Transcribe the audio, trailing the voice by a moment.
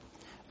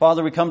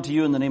Father, we come to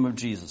you in the name of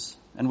Jesus,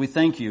 and we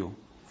thank you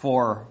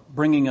for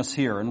bringing us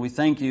here, and we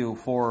thank you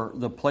for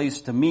the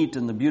place to meet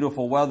and the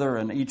beautiful weather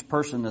and each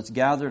person that's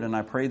gathered, and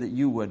I pray that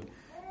you would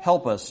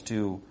help us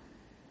to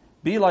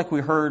be like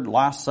we heard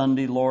last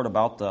Sunday, Lord,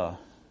 about the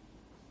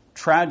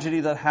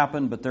tragedy that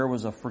happened, but there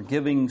was a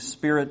forgiving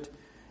spirit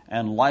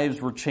and lives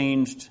were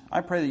changed.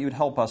 I pray that you would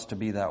help us to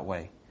be that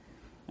way.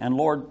 And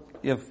Lord,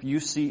 if you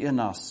see in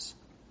us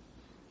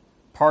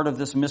part of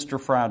this Mr.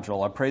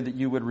 Fragile, I pray that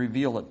you would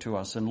reveal it to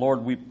us. And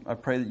Lord, I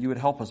pray that you would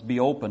help us be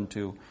open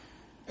to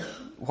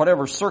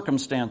whatever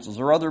circumstances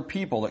or other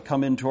people that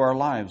come into our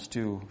lives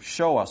to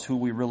show us who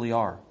we really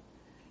are.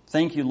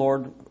 Thank you,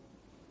 Lord,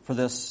 for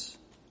this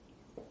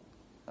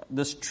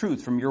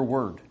truth from your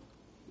word,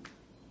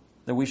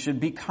 that we should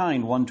be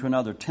kind one to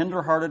another,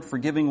 tender-hearted,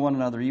 forgiving one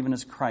another, even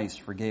as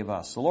Christ forgave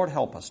us. So Lord,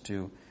 help us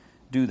to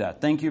do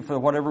that. Thank you for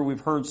whatever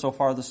we've heard so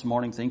far this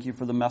morning. Thank you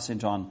for the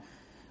message on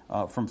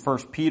from 1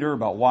 Peter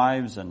about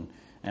wives and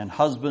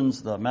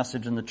husbands, the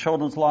message in the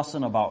children's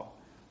lesson about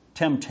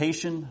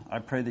temptation. I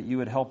pray that you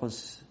would help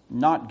us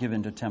not give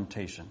in to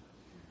temptation,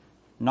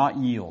 not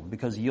yield,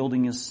 because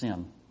yielding is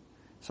sin.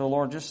 So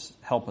Lord, just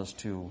help us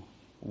to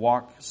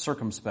walk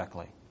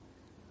circumspectly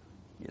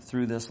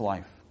through this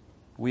life.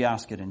 We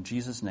ask it in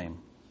Jesus' name.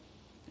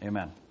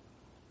 Amen.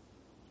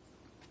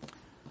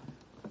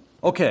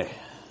 Okay,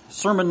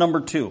 sermon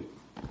number 2.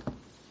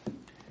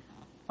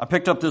 I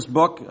picked up this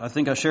book. I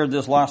think I shared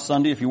this last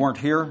Sunday. If you weren't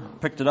here,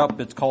 picked it up.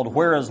 It's called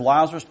Where is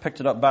Lazarus? Picked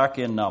it up back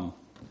in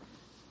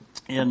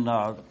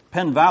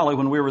Penn Valley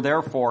when we were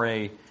there for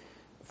a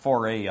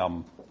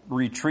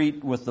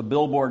retreat with the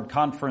Billboard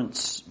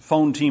Conference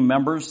phone team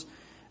members,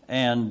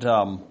 and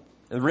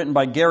written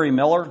by Gary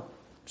Miller.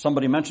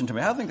 Somebody mentioned to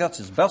me, I think that's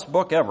his best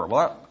book ever.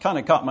 Well, that kind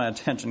of caught my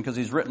attention because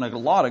he's written a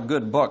lot of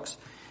good books.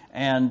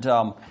 And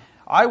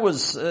I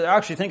was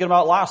actually thinking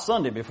about last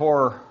Sunday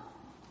before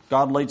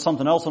God laid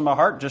something else in my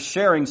heart, just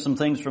sharing some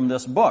things from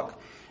this book.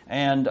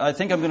 And I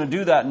think I'm going to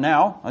do that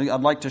now.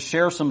 I'd like to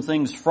share some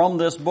things from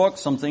this book,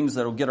 some things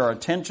that will get our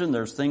attention.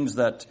 There's things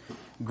that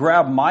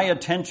grab my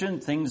attention,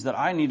 things that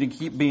I need to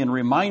keep being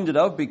reminded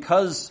of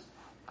because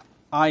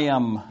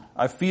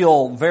I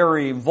feel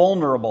very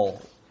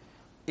vulnerable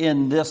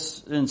in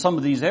some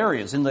of these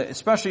areas,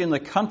 especially in the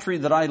country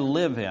that I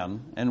live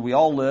in, and we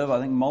all live, I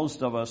think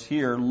most of us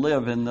here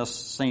live in this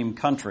same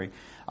country.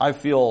 I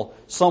feel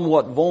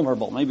somewhat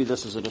vulnerable. Maybe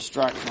this is a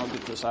distraction. I'll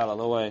get this out of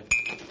the way.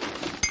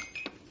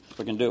 If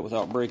I can do it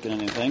without breaking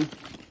anything.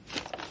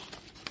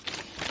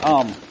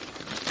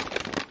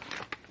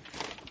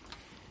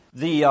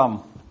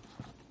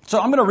 So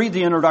I'm going to read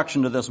the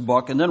introduction to this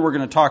book, and then we're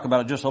going to talk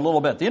about it just a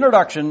little bit. The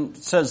introduction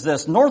says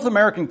this: North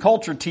American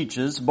culture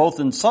teaches, both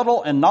in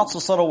subtle and not so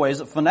subtle ways,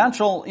 that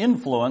financial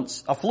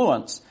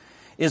affluence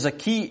is a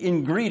key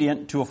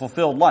ingredient to a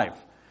fulfilled life,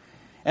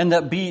 and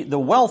that the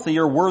wealthy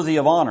are worthy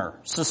of honor.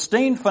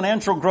 Sustained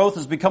financial growth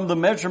has become the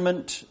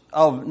measurement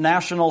of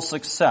national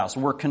success.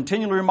 We're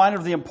continually reminded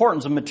of the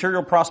importance of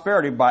material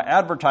prosperity by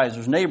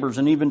advertisers, neighbors,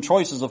 and even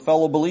choices of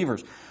fellow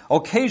believers.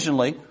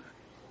 Occasionally,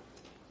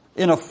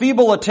 in a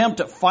feeble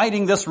attempt at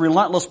fighting this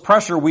relentless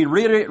pressure, we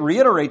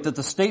reiterate that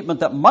the statement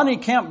that money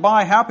can't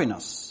buy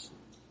happiness.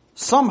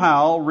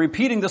 Somehow,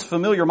 repeating this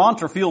familiar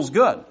mantra feels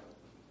good.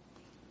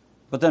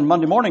 But then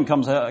Monday morning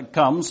comes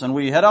and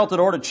we head out the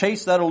door to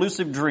chase that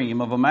elusive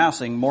dream of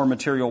amassing more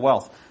material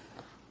wealth.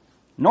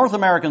 North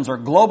Americans are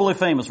globally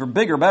famous for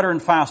bigger, better,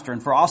 and faster,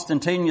 and for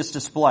ostentatious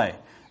display.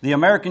 The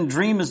American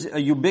dream is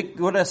a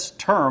ubiquitous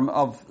term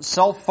for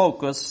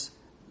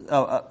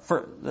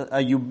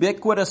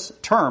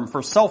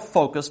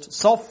self-focused,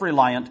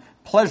 self-reliant,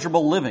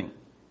 pleasurable living.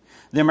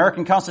 The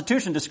American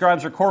Constitution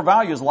describes our core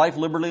values: life,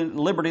 liberty,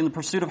 and the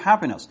pursuit of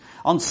happiness.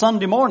 On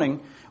Sunday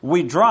morning,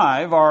 we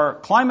drive our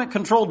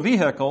climate-controlled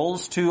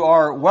vehicles to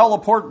our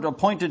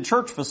well-appointed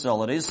church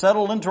facilities,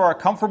 settle into our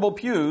comfortable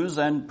pews,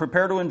 and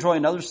prepare to enjoy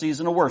another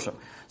season of worship,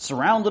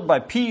 surrounded by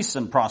peace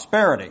and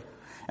prosperity.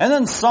 And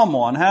then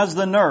someone has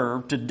the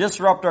nerve to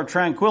disrupt our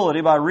tranquility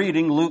by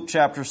reading Luke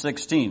chapter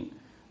 16,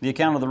 the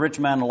account of the rich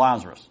man and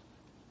Lazarus.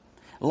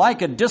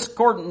 Like a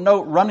discordant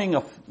note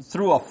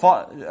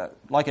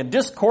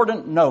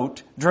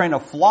during a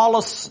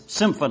flawless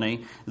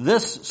symphony,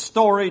 this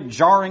story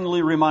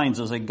jarringly reminds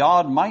us that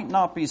God might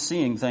not be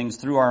seeing things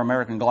through our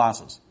American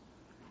glasses.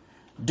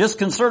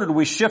 Disconcerted,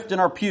 we shift in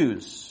our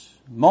pews,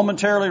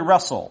 momentarily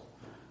wrestle,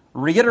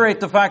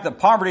 reiterate the fact that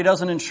poverty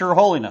doesn't ensure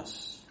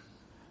holiness,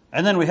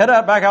 and then we head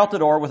back out the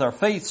door with our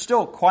faith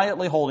still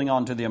quietly holding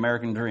on to the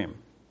American dream.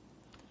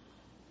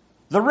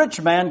 The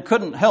rich man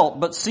couldn't help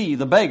but see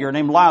the beggar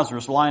named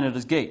Lazarus lying at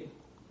his gate.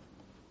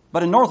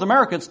 But in North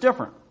America, it's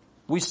different.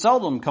 We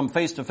seldom come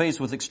face to face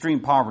with extreme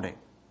poverty.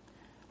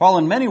 While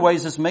in many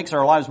ways this makes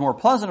our lives more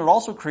pleasant, it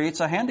also creates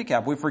a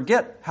handicap. We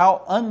forget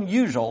how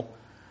unusual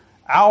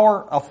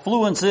our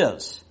affluence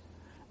is,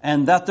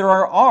 and that there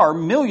are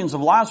millions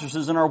of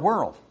Lazaruses in our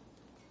world.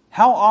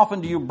 How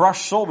often do you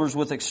brush shoulders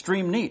with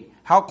extreme need?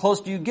 How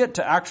close do you get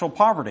to actual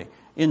poverty?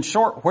 In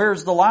short,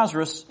 where's the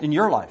Lazarus in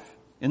your life?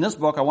 In this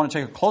book, I want to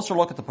take a closer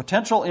look at the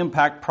potential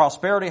impact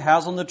prosperity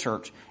has on the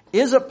church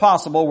Is it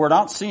possible we're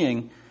not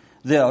seeing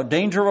the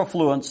danger of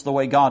affluence the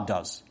way God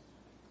does?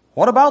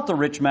 What about the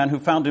rich man who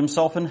found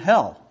himself in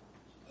hell?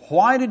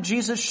 Why did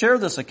Jesus share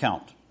this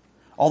account?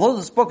 Although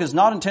this book is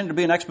not intended to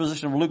be an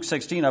exposition of Luke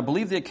 16, I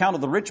believe the account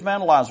of the rich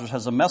man Lazarus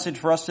has a message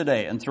for us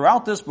today. And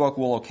throughout this book,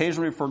 we'll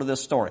occasionally refer to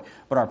this story.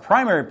 But our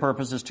primary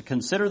purpose is to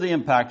consider the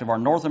impact of our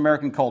North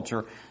American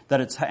culture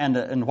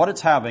and what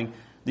it's having,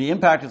 the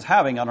impact it's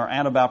having on our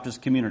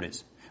Anabaptist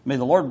communities. May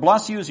the Lord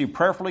bless you as you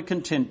prayerfully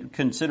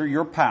consider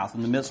your path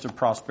in the midst of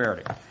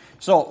prosperity.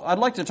 So I'd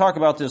like to talk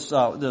about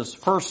this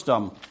first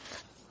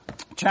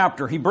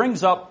chapter. He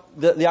brings up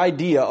the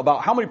idea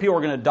about how many people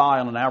are going to die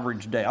on an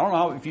average day. I don't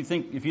know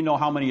if you know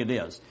how many it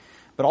is,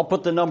 but I'll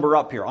put the number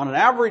up here. On an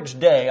average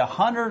day,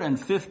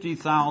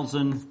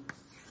 150,000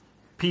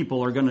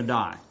 people are going to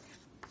die.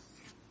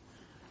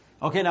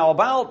 Okay, now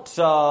about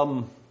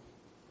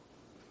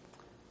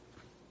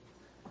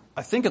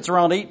I think it's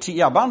around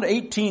about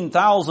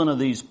 18,000 of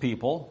these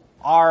people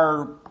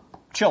are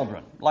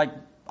children, like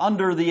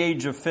under the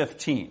age of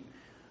 15,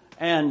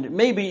 and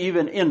maybe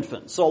even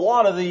infants. So a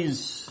lot of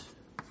these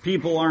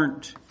people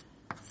aren't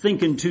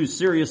thinking too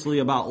seriously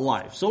about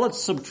life. So let's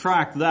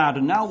subtract that,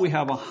 and now we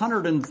have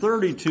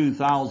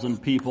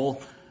 132,000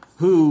 people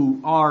who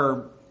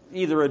are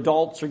either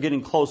adults or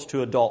getting close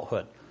to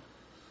adulthood.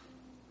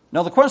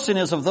 Now the question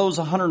is, of those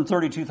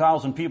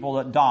 132,000 people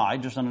that die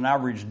just on an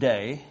average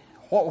day,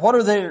 what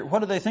do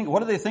they think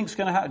is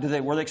going to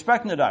happen? Were they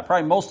expecting to die?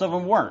 Probably most of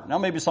them weren't. Now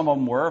maybe some of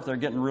them were if they're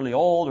getting really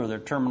old or they're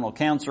terminal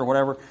cancer or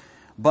whatever.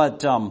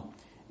 But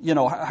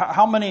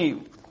how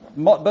many?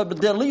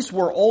 But at least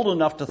we're old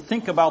enough to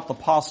think about the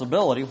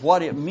possibility,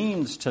 what it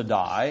means to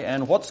die,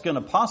 and what's going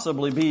to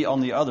possibly be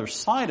on the other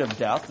side of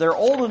death. They're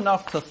old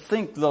enough to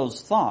think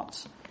those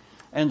thoughts.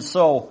 And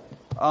so,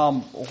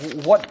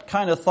 what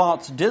kind of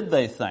thoughts did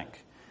they think?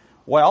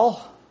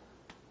 Well,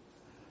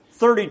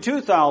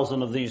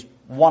 32,000 of these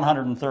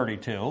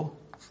 132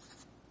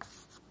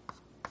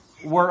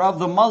 were of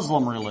the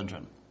Muslim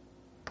religion.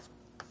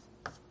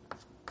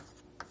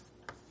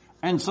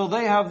 And so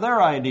they have their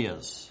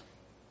ideas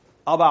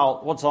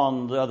about what's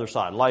on the other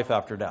side, life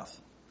after death.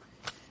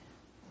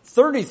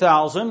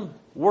 30,000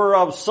 were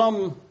of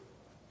some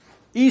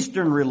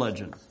Eastern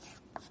religion,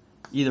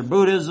 either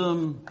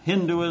Buddhism,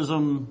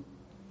 Hinduism,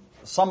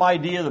 some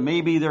idea that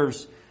maybe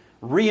there's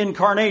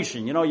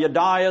reincarnation. You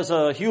die as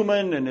a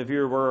human, and if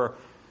you were,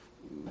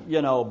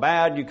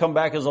 bad, you come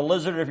back as a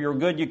lizard. If you're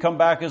good, you come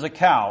back as a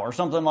cow, or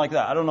something like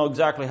that. I don't know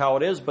exactly how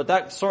it is, but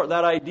that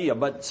idea,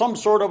 but some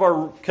sort of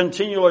a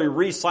continually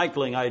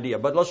recycling idea.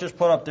 But let's just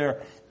put up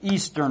there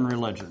Eastern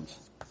religions.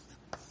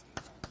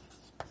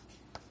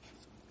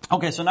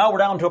 Okay, so now we're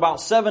down to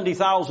about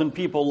 70,000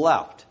 people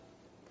left.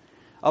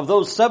 Of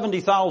those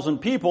 70,000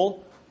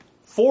 people,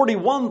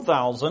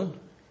 41,000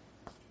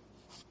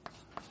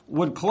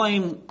 would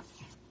claim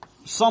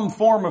some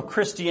form of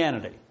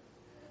Christianity.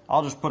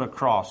 I'll just put a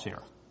cross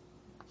here.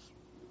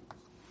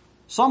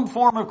 Some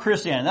form of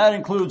Christianity. That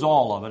includes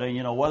all of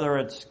it. Whether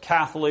it's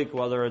Catholic,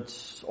 whether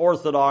it's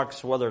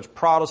Orthodox, whether it's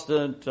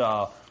Protestant,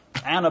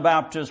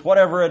 Anabaptist,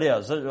 whatever it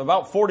is.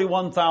 About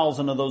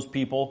 41,000 of those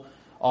people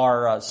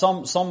are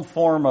some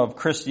form of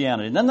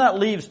Christianity. And then that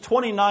leaves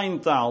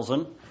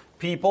 29,000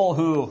 people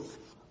who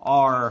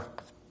are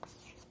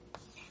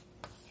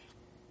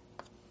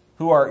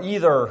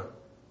either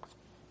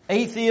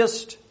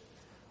atheist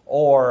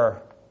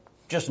or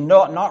just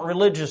not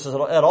religious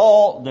at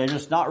all. They're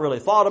just not really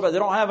thought about it. They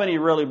don't have any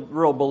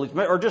real beliefs,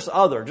 or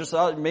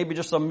maybe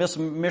just a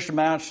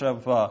mishmash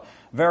of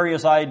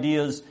various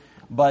ideas,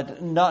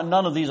 but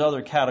none of these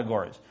other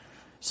categories.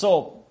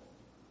 So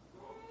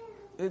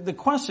the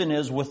question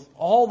is, with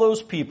all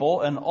those people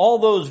and all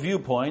those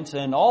viewpoints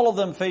and all of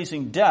them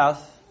facing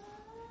death,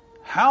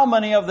 how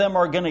many of them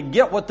are going to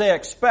get what they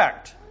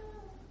expect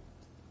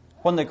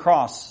when they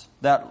cross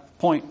that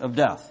point of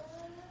death?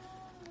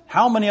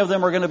 How many of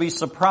them are going to be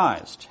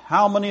surprised?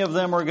 How many of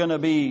them are going to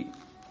be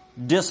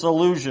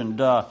disillusioned?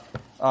 How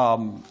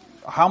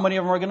many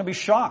of them are going to be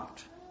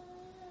shocked?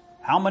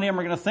 How many of them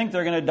are going to think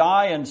they're going to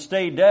die and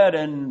stay dead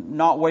and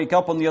not wake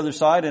up on the other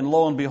side, and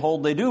lo and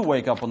behold, they do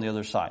wake up on the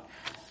other side?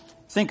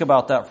 Think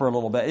about that for a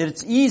little bit.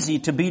 It's easy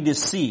to be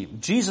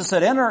deceived. Jesus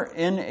said, "Enter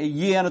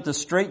ye in at the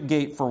straight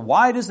gate, for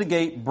wide is the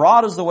gate,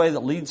 broad is the way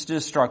that leads to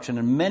destruction,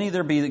 and many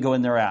there be that go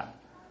in thereat.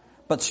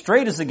 But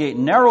straight is the gate,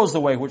 narrow is the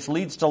way which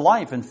leads to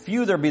life, and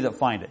few there be that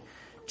find it."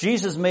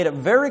 Jesus made it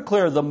very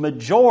clear the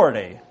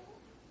majority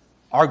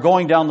are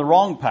going down the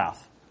wrong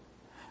path.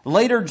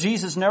 Later,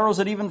 Jesus narrows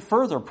it even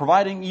further,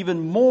 providing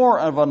even more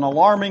of an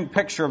alarming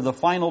picture of the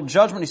final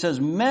judgment. He says,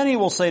 "Many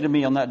will say to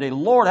me on that day,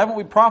 Lord, haven't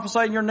we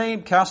prophesied in your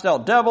name, cast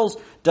out devils,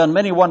 done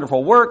many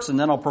wonderful works? And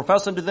then I'll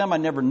profess unto them, I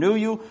never knew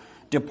you.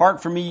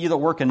 Depart from me, ye that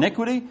work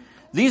iniquity."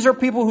 These are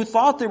people who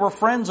thought they were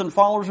friends and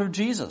followers of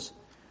Jesus.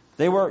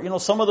 They were,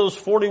 some of those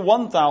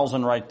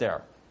 41,000 right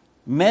there.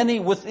 Many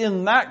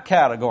within that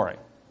category,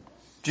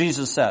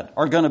 Jesus said,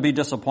 are going to be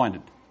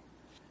disappointed.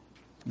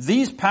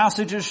 These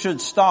passages should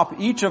stop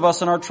each of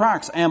us in our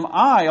tracks. Am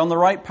I on the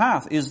right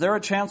path? Is there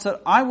a chance that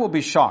I will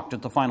be shocked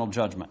at the final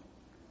judgment?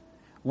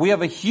 We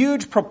have a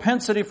huge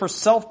propensity for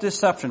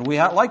self-deception.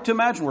 We like to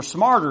imagine we're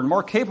smarter and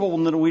more capable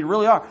than we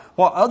really are.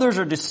 While others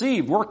are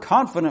deceived, we're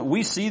confident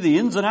we see the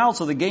ins and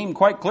outs of the game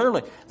quite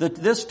clearly. That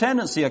this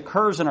tendency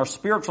occurs in our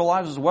spiritual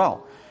lives as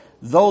well.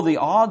 Though the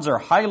odds are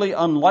highly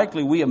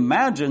unlikely, we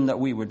imagine that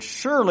we would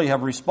surely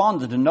have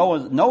responded to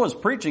Noah's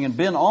preaching and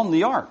been on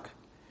the ark.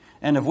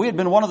 And if we had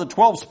been one of the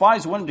 12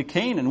 spies who went into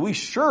Canaan, we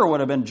sure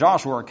would have been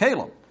Joshua or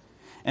Caleb.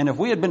 And if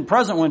we had been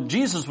present when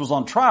Jesus was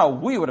on trial,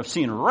 we would have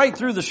seen right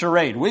through the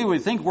charade. We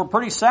would think we're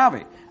pretty savvy.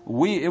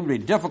 It would be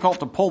difficult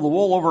to pull the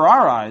wool over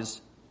our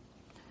eyes.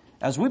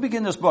 As we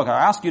begin this book,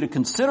 I ask you to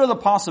consider the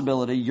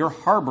possibility you're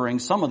harboring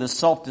some of this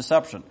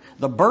self-deception.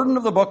 The burden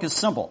of the book is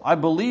simple. I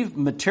believe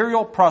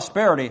material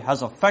prosperity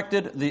has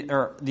affected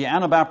the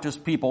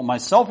Anabaptist people,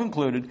 myself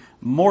included,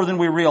 more than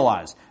we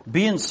realize.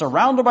 Being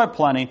surrounded by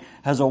plenty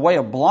has a way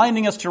of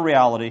blinding us to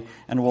reality,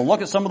 and we'll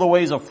look at some of the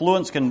ways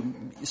affluence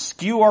can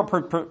skew our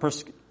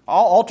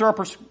alter our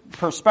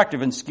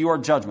perspective and skew our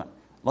judgment.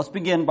 Let's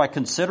begin by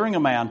considering a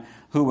man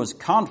who was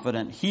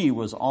confident he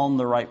was on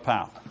the right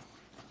path.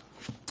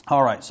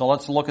 All right, so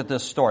let's look at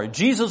this story.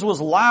 Jesus was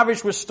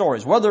lavish with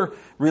stories, whether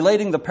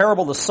relating the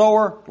parable of the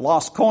sower,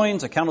 lost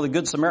coins, account of the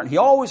Good Samaritan. He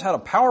always had a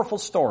powerful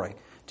story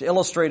to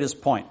illustrate his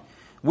point.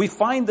 We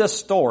find this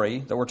story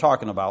that we're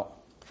talking about.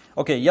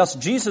 Okay, yes,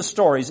 Jesus'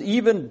 stories,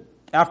 even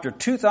after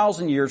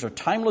 2,000 years, are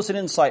timeless and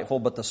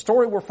insightful, but the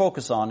story we're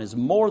focused on is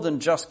more than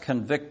just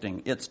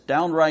convicting. It's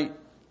downright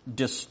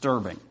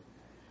disturbing.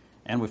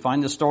 And we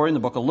find this story in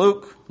the book of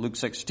Luke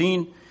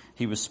 16.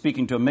 He was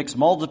speaking to a mixed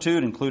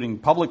multitude, including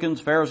publicans,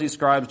 Pharisees,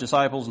 scribes,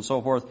 disciples, and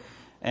so forth.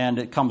 And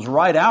it comes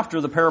right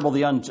after the parable of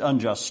the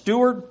unjust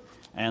steward.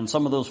 And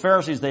some of those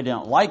Pharisees, they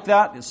didn't like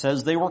that. It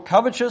says they were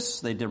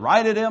covetous. They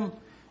derided him.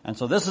 And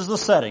so this is the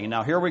setting. And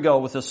now here we go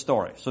with this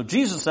story. So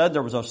Jesus said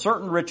there was a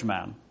certain rich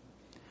man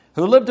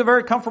who lived a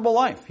very comfortable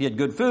life. He had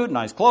good food,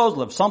 nice clothes,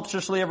 lived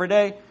sumptuously every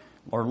day,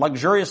 or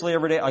luxuriously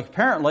every day.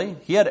 Apparently,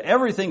 he had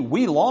everything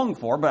we long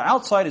for, but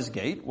outside his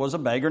gate was a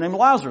beggar named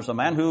Lazarus, a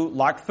man who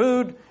lacked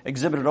food,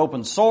 exhibited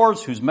open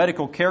sores, whose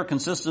medical care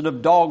consisted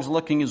of dogs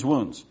licking his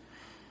wounds.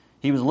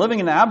 He was living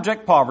in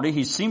abject poverty.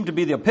 He seemed to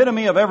be the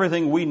epitome of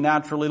everything we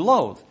naturally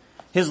loathe.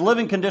 His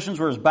living conditions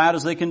were as bad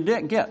as they can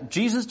get.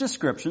 Jesus'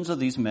 descriptions of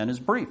these men is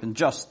brief. In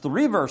just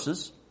 3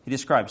 verses, he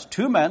describes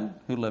 2 men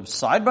who lived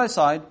side by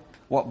side,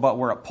 but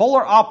were at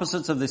polar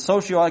opposites of the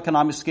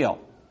socioeconomic scale,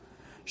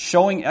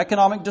 showing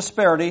economic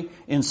disparity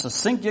in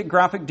succinct yet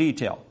graphic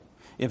detail.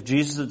 If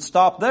Jesus had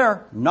stopped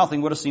there,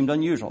 nothing would have seemed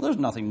unusual. There's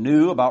nothing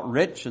new about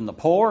rich and the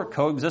poor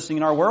coexisting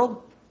in our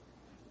world.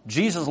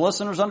 Jesus'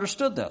 listeners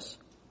understood this.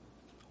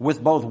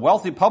 With both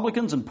wealthy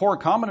publicans and poor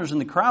commoners in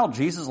the crowd,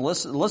 Jesus'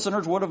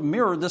 listeners would have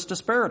mirrored this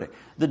disparity.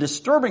 The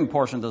disturbing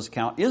portion of this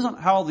account isn't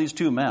how these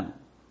 2 men,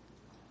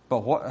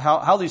 but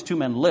how these 2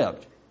 men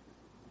lived.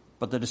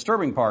 But the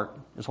disturbing part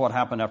is what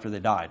happened after they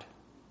died.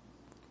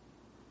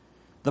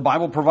 The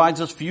Bible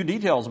provides us few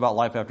details about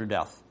life after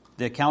death.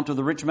 The account of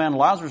the rich man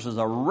Lazarus is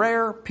a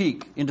rare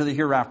peek into the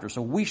hereafter,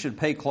 so we should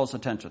pay close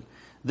attention.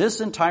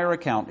 This entire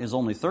account is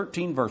only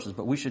 13 verses,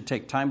 but we should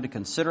take time to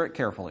consider it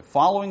carefully.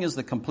 Following is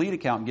the complete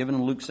account given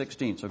in Luke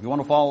 16. So if you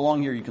want to follow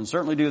along here, you can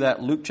certainly do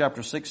that. Luke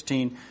chapter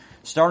 16,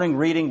 starting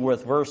reading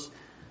with verse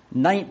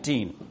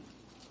 19.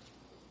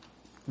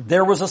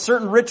 There was a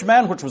certain rich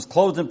man which was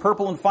clothed in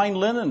purple and fine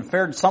linen and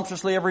fared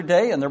sumptuously every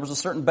day. And there was a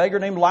certain beggar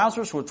named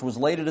Lazarus which was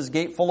laid at his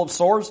gate full of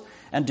sores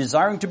and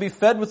desiring to be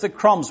fed with the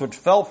crumbs which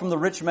fell from the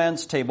rich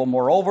man's table.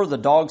 Moreover, the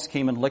dogs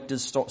came and licked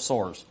his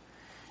sores.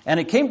 And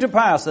it came to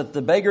pass that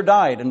the beggar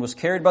died and was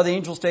carried by the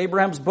angels to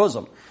Abraham's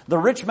bosom. The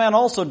rich man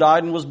also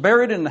died and was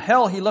buried. In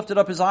hell he lifted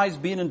up his eyes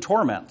being in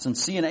torments and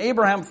seeing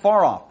Abraham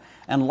far off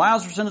and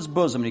Lazarus in his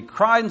bosom. And he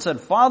cried and said,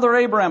 Father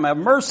Abraham, have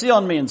mercy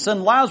on me and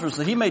send Lazarus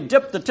that he may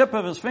dip the tip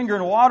of his finger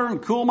in water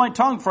and cool my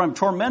tongue, for I am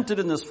tormented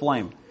in this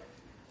flame.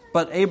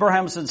 But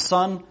Abraham said,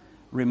 Son,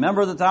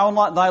 remember that thou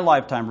in thy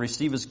lifetime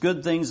receivest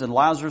good things and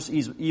Lazarus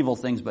evil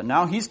things. But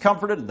now he's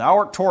comforted and thou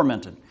art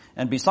tormented.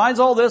 And besides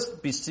all this,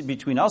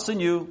 between us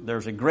and you,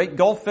 there's a great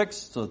gulf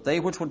fixed, so that they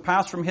which would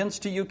pass from hence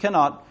to you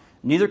cannot,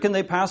 neither can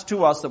they pass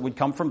to us that would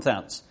come from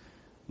thence.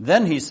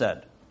 Then he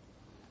said,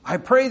 I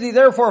pray thee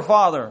therefore,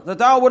 Father, that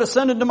thou would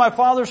ascend into my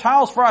father's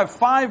house, for I have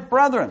 5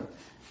 brethren,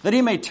 that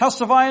he may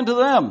testify unto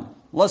them,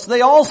 lest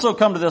they also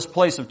come to this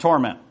place of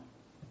torment.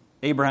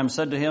 Abraham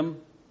said to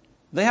him,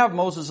 They have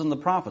Moses and the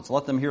prophets,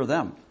 let them hear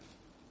them.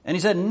 And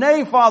he said,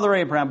 Nay, Father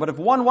Abraham, but if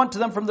one went to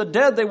them from the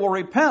dead, they will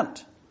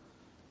repent.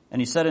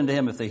 And he said unto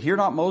him, If they hear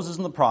not Moses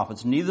and the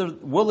prophets, neither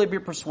will they be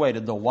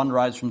persuaded, though one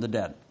rise from the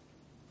dead.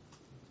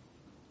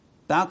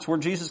 That's where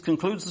Jesus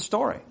concludes the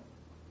story.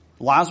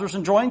 Lazarus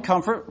enjoying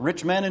comfort,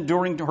 rich man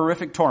enduring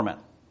horrific torment.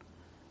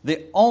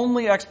 The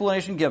only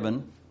explanation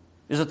given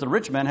is that the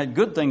rich man had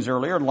good things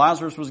earlier and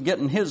Lazarus was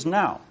getting his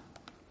now.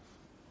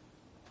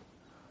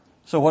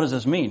 So what does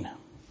this mean?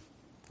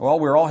 Well,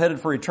 we're all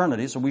headed for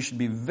eternity, so we should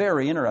be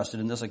very interested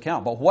in this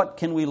account. But what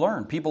can we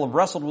learn? People have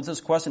wrestled with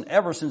this question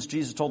ever since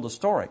Jesus told the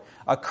story.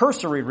 A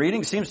cursory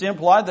reading seems to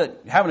imply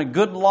that having a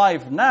good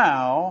life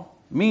now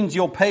means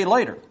you'll pay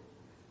later.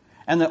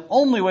 And the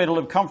only way to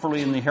live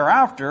comfortably in the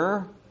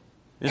hereafter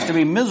is to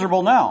be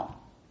miserable now.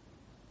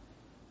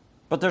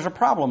 But there's a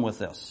problem with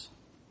this.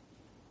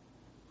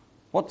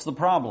 What's the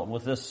problem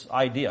with this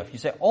idea? If you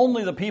say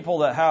only the people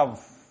that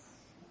have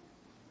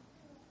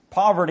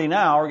poverty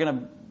now are going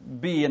to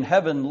be in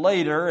heaven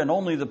later, and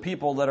only the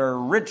people that are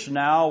rich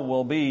now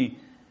will be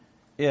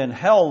in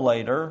hell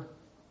later,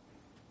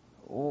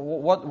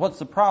 what's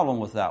the problem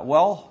with that?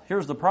 Well,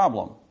 here's the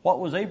problem. What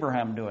was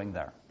Abraham doing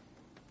there?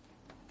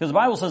 Because the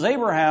Bible says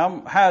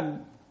Abraham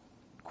had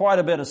quite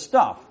a bit of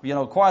stuff,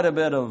 quite a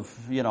bit of,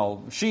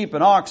 sheep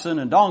and oxen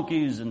and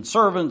donkeys and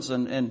servants,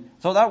 and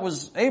so that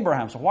was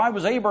Abraham. So why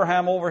was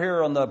Abraham over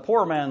here on the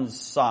poor man's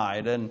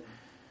side, and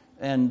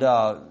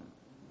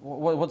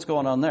what's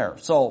going on there?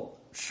 So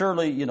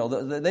surely,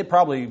 they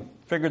probably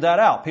figured that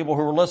out, people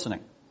who were listening.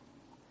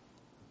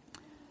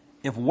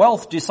 If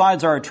wealth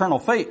decides our eternal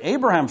fate,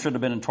 Abraham should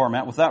have been in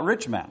torment with that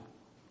rich man.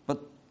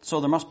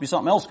 So there must be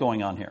something else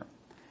going on here.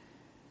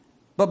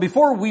 But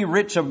before we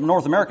rich of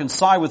North Americans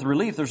sigh with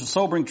relief, there's a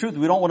sobering truth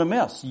we don't want to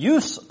miss.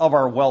 Use of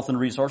our wealth and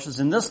resources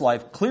in this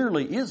life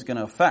clearly is going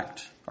to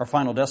affect our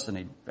final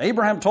destiny.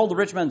 Abraham told the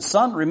rich man,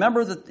 son,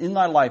 remember that in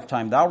thy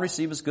lifetime thou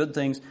receivest good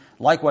things,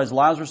 likewise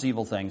Lazarus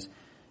evil things.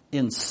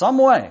 In some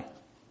way,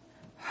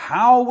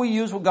 how we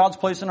use what God's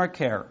placed in our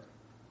care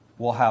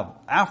will have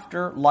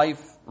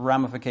afterlife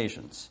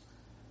ramifications.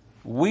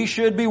 We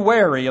should be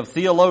wary of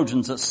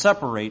theologians that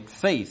separate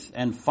faith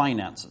and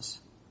finances.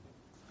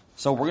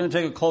 So we're going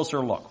to take a closer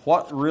look.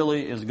 What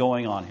really is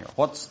going on here?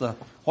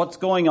 What's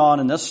going on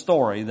in this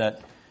story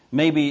that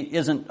maybe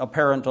isn't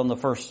apparent on the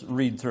first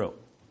read through?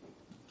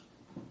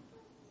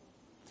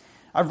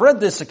 I've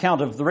read this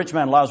account of the rich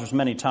man Lazarus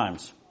many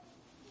times.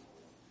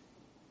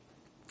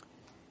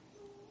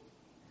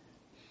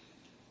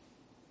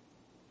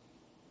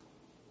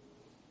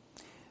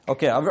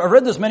 Okay, I've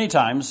read this many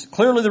times.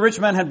 Clearly the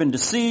rich man had been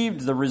deceived.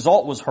 The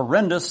result was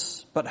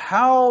horrendous. But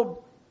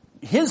how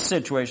his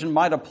situation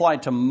might apply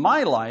to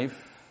my life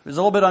is a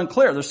little bit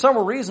unclear. There's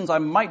several reasons I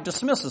might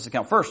dismiss this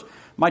account. First,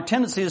 my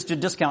tendency is to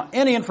discount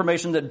any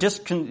information that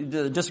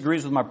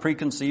disagrees with my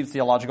preconceived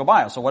theological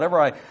bias. So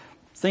whatever I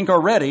think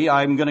already,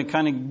 I'm going to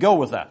kind of go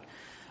with that.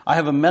 I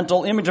have a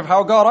mental image of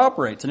how God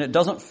operates, and it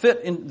doesn't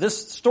fit in,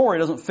 this story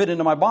doesn't fit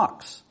into my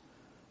box.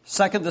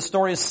 Second, this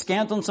story is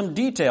scant on some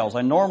details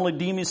I normally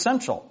deem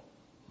essential.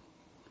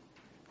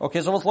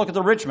 Okay, so let's look at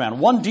the rich man.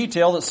 One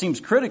detail that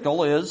seems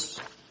critical is,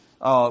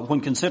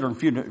 when considering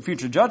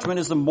future judgment,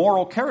 is the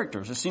moral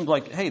characters. It seems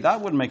like, hey, that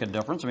wouldn't make a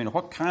difference. I mean,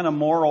 what kind of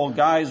moral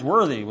guy's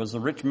worthy was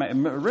the rich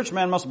man? Rich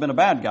man must have been a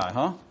bad guy,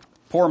 huh?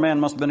 Poor man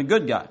must have been a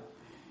good guy.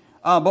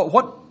 But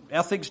what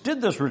ethics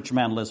did this rich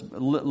man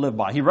live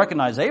by? He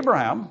recognized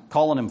Abraham,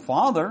 calling him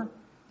father.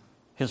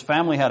 His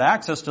family had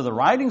access to the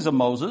writings of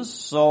Moses,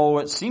 so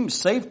it seems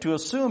safe to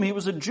assume he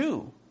was a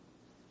Jew.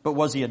 But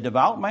was he a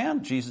devout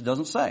man? Jesus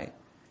doesn't say.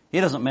 He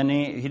doesn't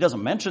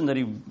mention that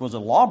he was a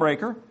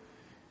lawbreaker.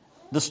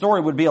 The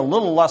story would be a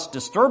little less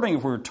disturbing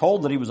if we were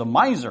told that he was a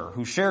miser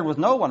who shared with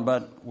no one,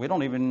 but we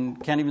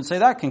can't even say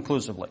that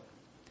conclusively.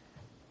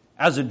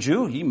 As a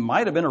Jew, he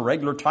might have been a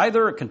regular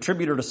tither, a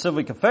contributor to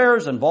civic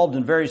affairs, involved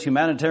in various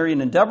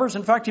humanitarian endeavors.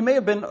 In fact, he may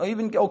have been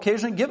even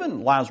occasionally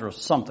given Lazarus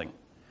something.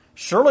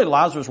 Surely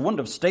Lazarus wouldn't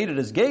have stayed at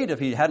his gate if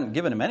he hadn't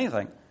given him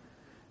anything.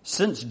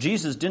 Since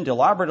Jesus didn't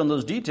elaborate on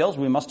those details,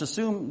 we must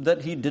assume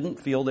that he didn't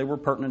feel they were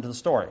pertinent to the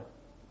story.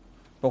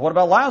 But what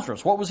about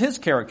Lazarus? What was his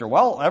character?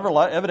 Well,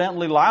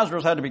 evidently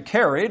Lazarus had to be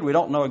carried. We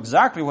don't know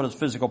exactly what his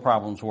physical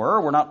problems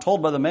were. We're not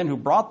told by the men who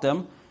brought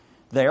them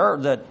there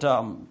that,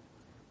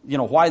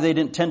 why they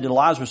didn't tend to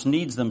Lazarus'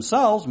 needs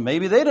themselves.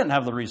 Maybe they didn't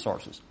have the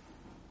resources.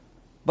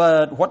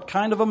 But what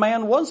kind of a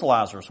man was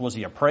Lazarus? Was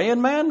he a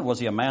praying man? Was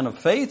he a man of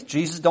faith?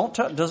 Jesus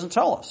doesn't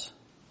tell us.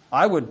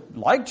 I would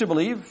like to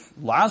believe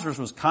Lazarus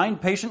was kind,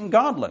 patient, and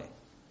godly.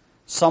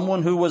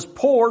 Someone who was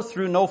poor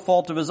through no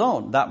fault of his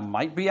own. That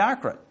might be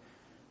accurate.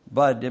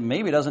 But it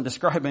maybe doesn't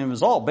describe him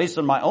as all. Based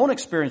on my own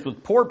experience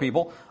with poor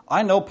people,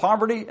 I know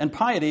poverty and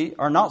piety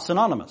are not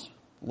synonymous.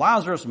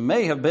 Lazarus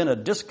may have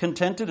been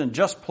discontented and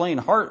just plain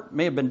hard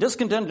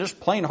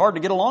to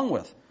get along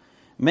with.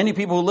 Many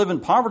people who live in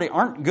poverty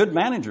aren't good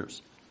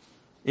managers.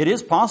 It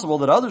is possible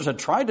that others had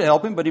tried to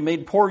help him, but he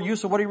made poor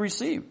use of what he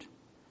received.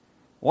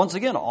 Once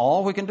again,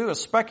 all we can do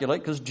is speculate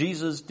because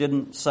Jesus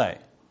didn't say.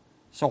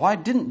 So why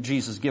didn't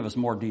Jesus give us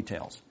more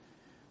details?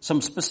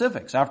 Some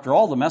specifics. After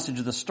all, the message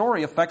of the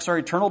story affects our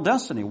eternal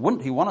destiny.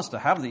 Wouldn't he want us to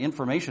have the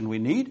information we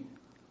need?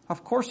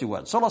 Of course he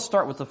would. So let's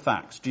start with the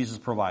facts Jesus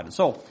provided.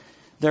 So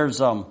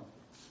there's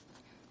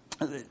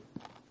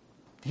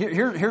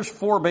here's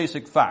four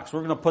basic facts.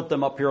 We're going to put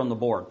them up here on the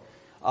board.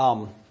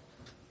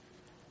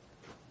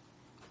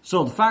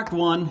 So the fact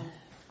one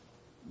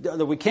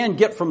that we can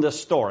get from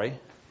this story,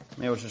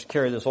 maybe I'll just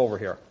carry this over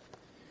here.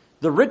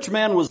 The rich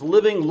man was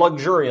living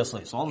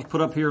luxuriously. So I'll just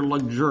put up here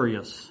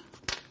luxurious.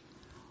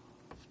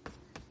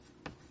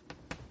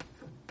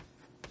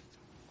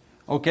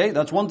 Okay,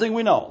 that's one thing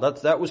we know.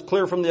 That was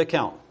clear from the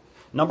account.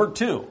 Number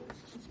two,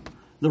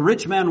 the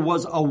rich man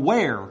was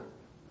aware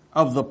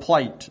of the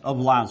plight of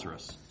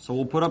Lazarus. So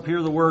we'll put up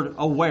here the word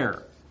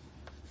aware.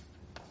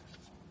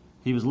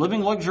 He was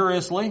living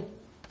luxuriously.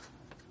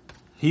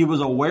 He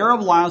was aware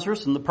of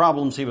Lazarus and the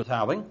problems he was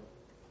having.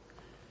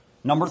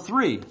 Number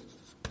 3,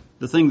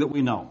 the thing that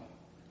we know.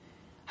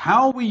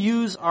 How we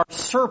use our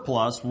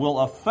surplus will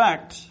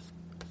affect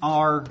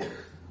our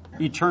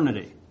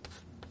eternity.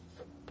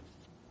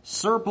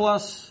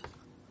 Surplus,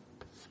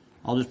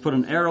 I'll just put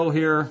an arrow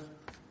here,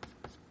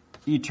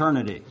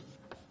 eternity.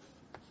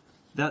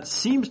 That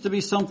seems to be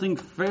something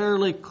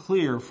fairly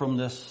clear from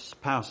this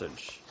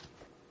passage.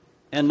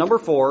 And number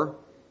 4,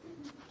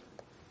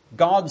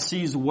 God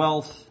sees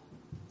wealth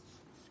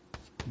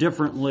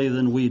differently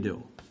than we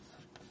do.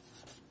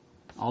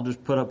 I'll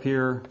just put up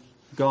here,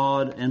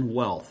 God and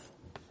wealth.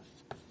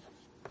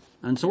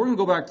 And so we're going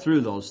to go back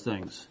through those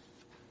things.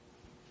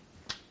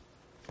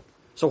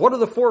 So what are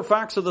the 4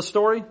 facts of the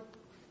story?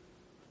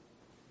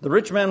 The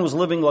rich man was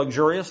living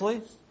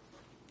luxuriously.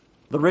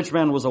 The rich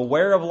man was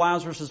aware of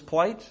Lazarus'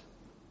 plight.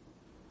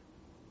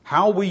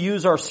 How we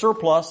use our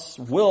surplus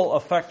will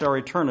affect our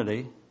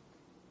eternity.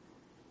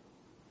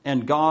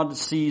 And God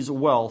sees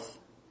wealth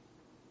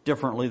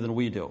differently than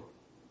we do.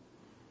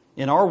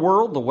 In our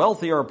world, the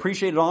wealthy are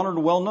appreciated, honored,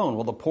 and well-known,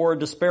 while the poor are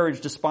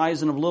disparaged,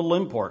 despised, and of little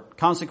import.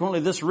 Consequently,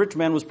 this rich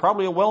man was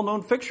probably a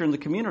well-known fixture in the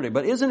community.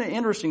 But isn't it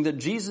interesting that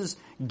Jesus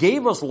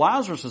gave us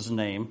Lazarus'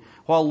 name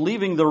while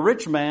leaving the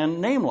rich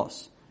man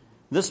nameless?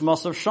 This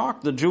must have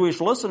shocked the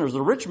Jewish listeners.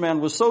 The rich man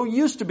was so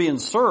used to being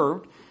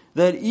served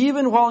that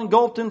even while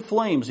engulfed in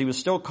flames, he was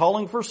still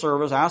calling for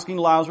service, asking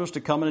Lazarus to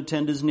come and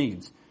attend his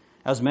needs.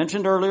 As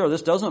mentioned earlier,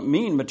 this doesn't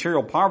mean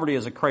material poverty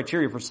is a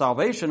criteria for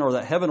salvation or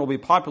that heaven will be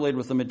populated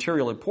with the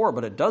materially poor,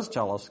 but it does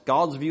tell us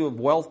God's view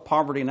of wealth,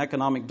 poverty, and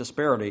economic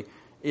disparity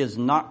is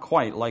not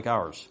quite like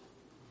ours.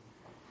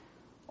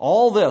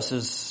 All this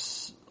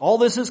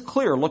is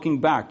clear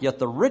looking back, yet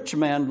the rich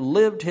man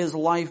lived his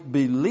life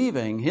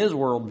believing his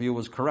worldview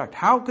was correct.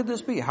 How could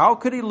this be? How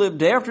could he live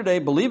day after day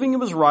believing he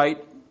was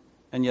right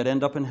and yet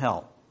end up in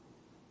hell?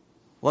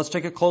 Let's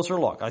take a closer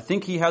look. I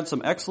think he had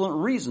some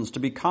excellent reasons to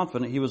be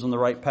confident he was on the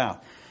right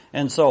path.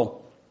 And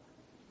so,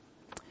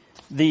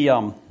 this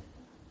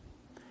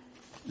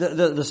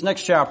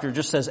next chapter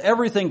just says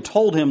everything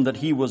told him that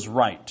he was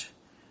right.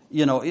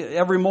 You know,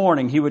 every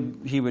morning he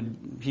would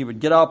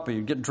get up, he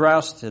would get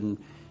dressed, and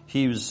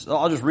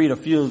I'll just read a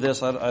few of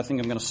this. I think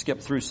I'm going to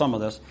skip through some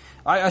of this.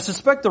 I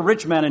suspect the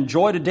rich man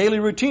enjoyed a daily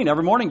routine.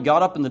 Every morning he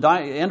got up and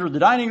entered the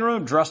dining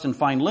room, dressed in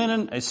fine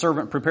linen. A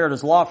servant prepared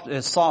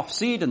his soft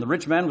seat, and the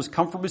rich man was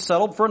comfortably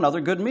settled for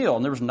another good meal.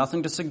 And there was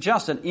nothing to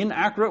suggest an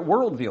inaccurate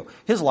worldview.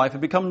 His life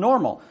had become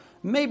normal.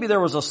 Maybe there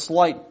was a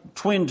slight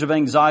twinge of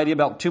anxiety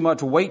about too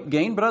much weight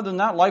gain, but other than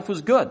that, life was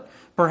good.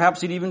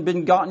 Perhaps he'd even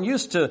been gotten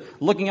used to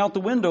looking out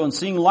the window and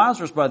seeing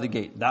Lazarus by the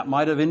gate. That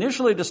might have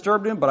initially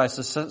disturbed him, but I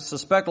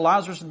suspect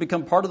Lazarus had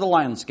become part of the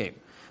landscape.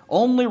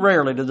 Only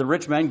rarely did the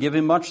rich man give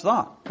him much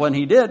thought. When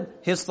he did,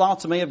 his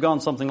thoughts may have gone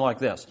something like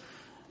this.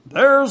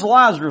 There's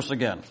Lazarus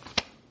again.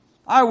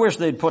 I wish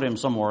they'd put him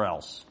somewhere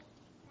else.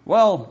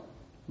 Well,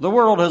 the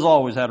world has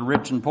always had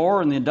rich and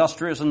poor and the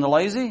industrious and the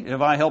lazy. If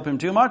I help him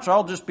too much, there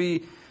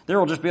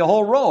will just be a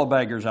whole row of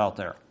beggars out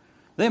there.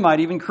 They might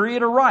even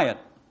create a riot.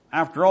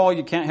 After all,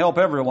 you can't help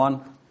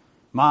everyone.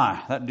 My,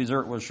 that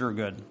dessert was sure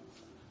good.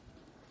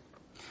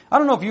 I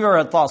don't know if you've ever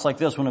had thoughts like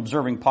this when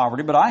observing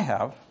poverty, but I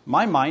have.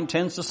 My mind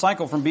tends to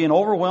cycle from being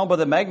overwhelmed by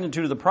the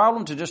magnitude of the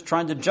problem to just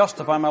trying to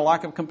justify my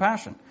lack of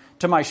compassion.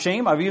 To my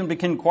shame, I've even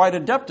become quite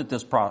adept at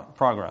this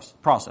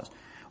process.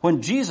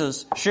 When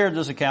Jesus shared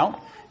this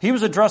account, he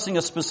was addressing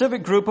a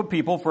specific group of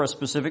people for a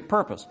specific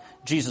purpose.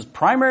 Jesus'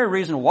 primary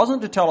reason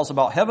wasn't to tell us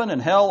about heaven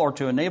and hell or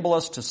to enable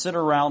us to sit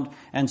around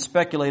and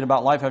speculate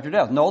about life after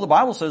death. No, the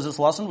Bible says this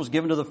lesson was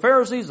given to the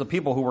Pharisees, the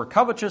people who were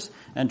covetous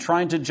and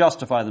trying to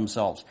justify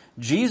themselves.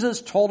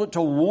 Jesus told it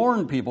to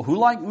warn people who,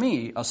 like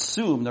me,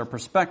 assume their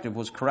perspective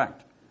was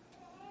correct.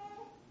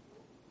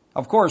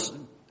 Of course,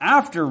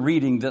 after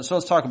reading this, so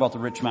let's talk about the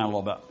rich man a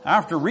little bit.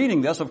 After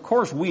reading this, of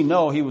course, we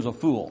know he was a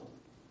fool.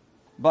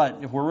 But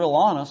if we're real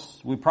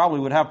honest, we probably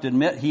would have to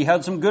admit he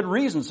had some good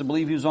reasons to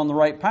believe he was on the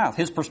right path.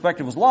 His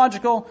perspective was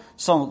logical.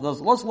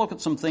 Let's look at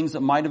some things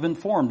that might have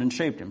informed and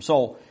shaped him.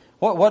 So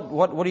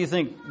what do you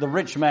think the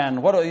rich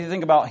man, what do you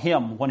think about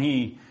him when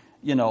he,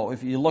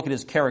 if you look at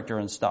his character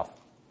and stuff?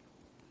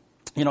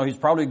 He's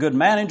probably a good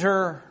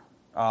manager.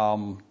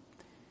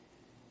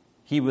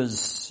 He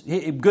was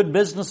a good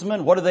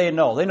businessman. What do they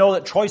know? They know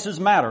that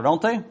choices matter,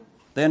 don't they?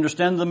 They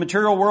understand the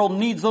material world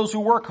needs those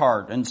who work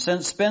hard and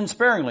spend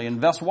sparingly,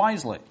 invest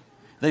wisely.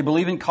 They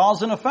believe in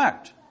cause and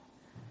effect.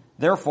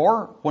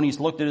 Therefore, when he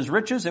looked at his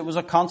riches, it was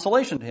a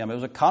consolation to him. It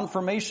was a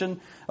confirmation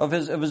of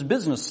his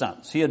business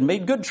sense. He had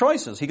made good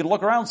choices. He could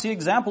look around and see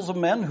examples of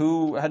men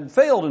who had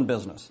failed in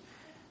business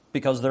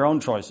because of their own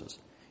choices.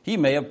 He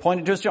may have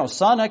pointed to his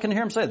son. I can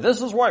hear him say,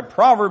 this is why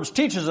Proverbs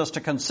teaches us to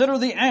consider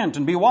the ant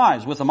and be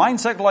wise. With a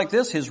mindset like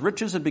this, his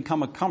riches had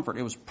become a comfort.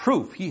 It was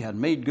proof he had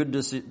made good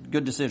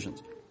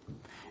decisions.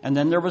 And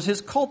then there was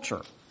his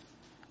culture.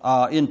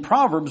 In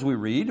Proverbs we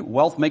read,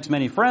 wealth makes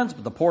many friends,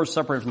 but the poor is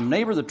separated from the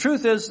neighbor. The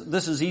truth is,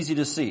 this is easy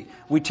to see.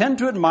 We tend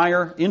to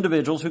admire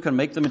individuals who can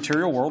make the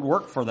material world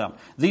work for them.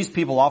 These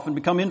people often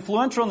become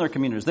influential in their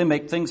communities. They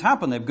make things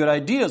happen. They have good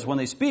ideas. When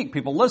they speak,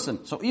 people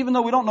listen. So even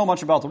though we don't know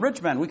much about the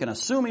rich man, we can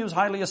assume he was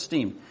highly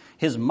esteemed.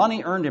 His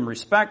money earned him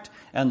respect,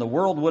 and the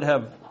world would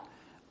have,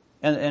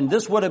 and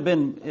this would have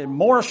been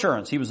more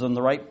assurance he was on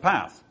the right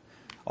path.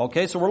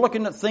 Okay, so we're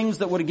looking at things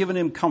that would have given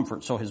him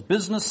comfort. So his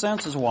business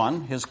sense is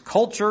one. His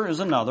culture is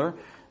another.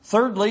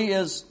 Thirdly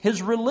is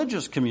his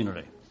religious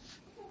community.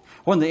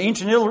 When the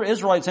ancient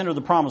Israelites entered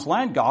the promised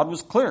land, God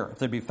was clear. If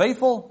they'd be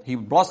faithful, he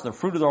would bless the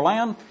fruit of their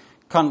land.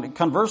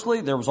 Conversely,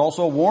 there was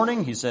also a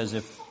warning. He says,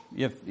 if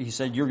he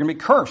said, you're going to be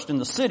cursed in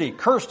the city,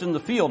 cursed in the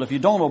field if you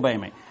don't obey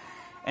me.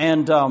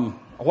 And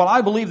while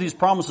I believe these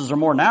promises are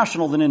more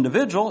national than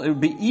individual, it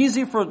would be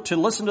easy to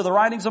listen to the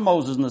writings of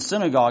Moses in the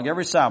synagogue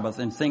every Sabbath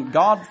and think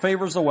God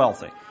favors the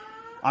wealthy.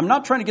 I'm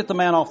not trying to get the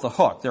man off the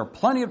hook. There are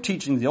plenty of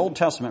teaching in the Old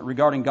Testament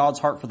regarding God's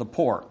heart for the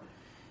poor,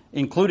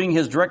 including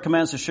his direct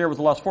commands to share with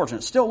the less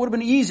fortunate. Still, it would have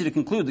been easy to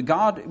conclude that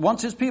God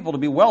wants his people to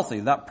be wealthy,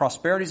 that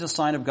prosperity is a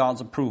sign of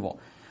God's approval.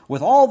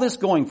 With all this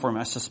going for him,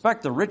 I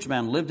suspect the rich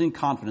man lived in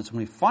confidence.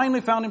 When he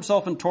finally found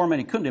himself in torment,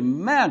 he couldn't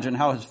imagine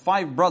how his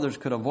 5 brothers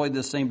could avoid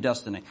this same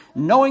destiny.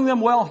 Knowing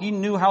them well, he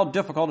knew how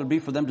difficult it would be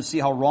for them to see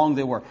how wrong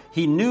they were.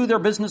 He knew their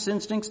business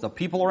instincts, the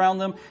people around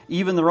them,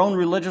 even their own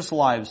religious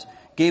lives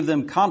gave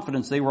them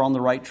confidence they were on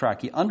the right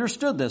track. He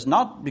understood this,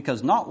 not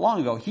because not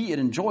long ago he had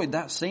enjoyed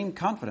that same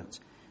confidence.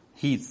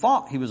 He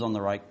thought he was on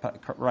the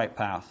right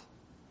path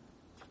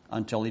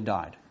until he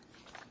died.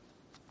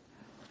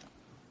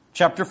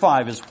 Chapter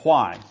 5 is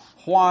why.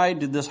 Why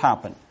did this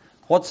happen?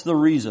 What's the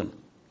reason?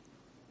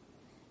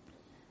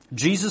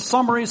 Jesus'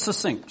 summary is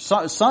succinct.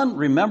 Son,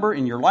 remember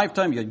in your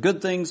lifetime you had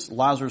good things,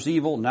 Lazarus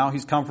evil, now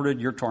he's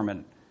comforted, you're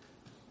tormented.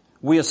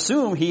 We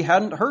assume he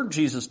hadn't heard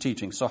Jesus'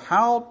 teaching. So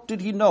how did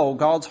he know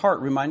God's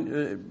heart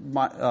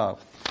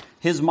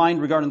his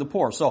mind regarding the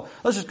poor? So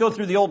let's just go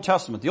through the Old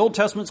Testament. The Old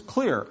Testament's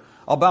clear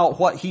about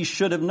what he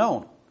should have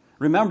known.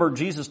 Remember,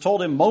 Jesus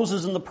told him,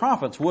 Moses and the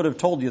prophets would have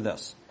told you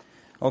this.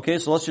 Okay,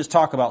 so let's just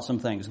talk about some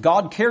things.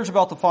 God cares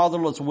about the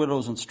fatherless,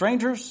 widows, and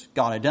strangers.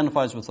 God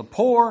identifies with the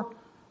poor.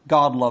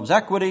 God loves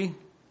equity.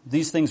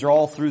 These things are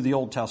all through the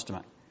Old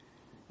Testament.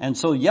 And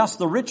so, yes,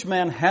 the rich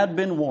man had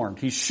been warned.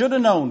 He should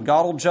have known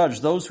God will judge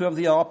those who have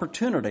the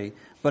opportunity,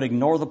 but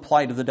ignore the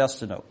plight of the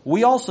destitute.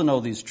 We also know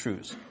these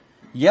truths.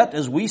 Yet,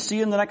 as we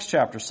see in the next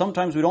chapter,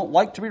 sometimes we don't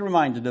like to be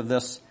reminded of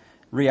this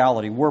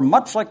reality. We're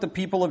much like the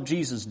people of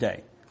Jesus'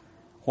 day.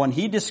 When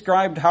he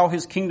described how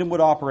his kingdom would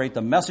operate,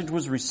 the message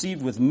was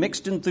received with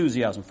mixed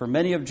enthusiasm. For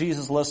many of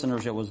Jesus'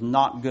 listeners, it was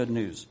not good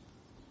news.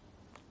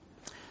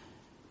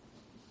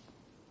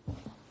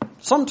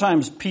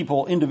 Sometimes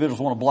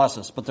individuals want to bless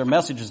us, but their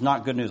message is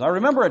not good news. I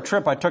remember a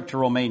trip I took to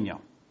Romania.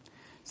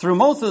 Through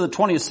most of the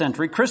 20th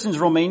century, Christians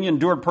in Romania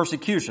endured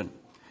persecution.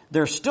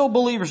 There are still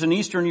believers in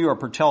Eastern Europe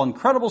who tell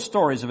incredible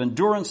stories of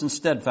endurance and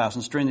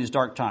steadfastness during these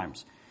dark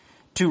times.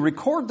 To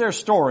record their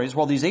stories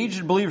while these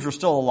aged believers were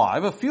still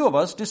alive, a few of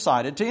us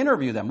decided to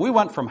interview them. We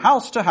went from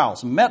house to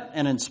house, met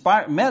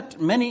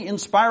many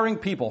inspiring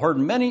people, heard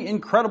many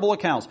incredible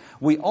accounts.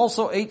 We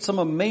also ate some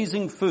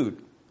amazing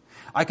food.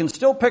 I can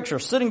still picture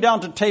sitting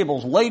down to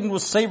tables laden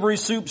with savory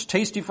soups,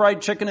 tasty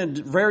fried chicken, and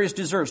various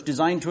desserts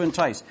designed to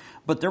entice.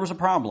 But there was a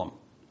problem.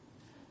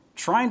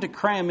 Trying to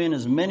cram in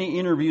as many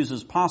interviews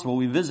as possible,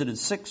 we visited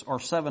 6 or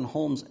 7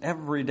 homes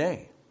every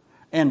day.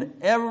 And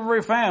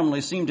every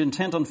family seemed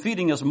intent on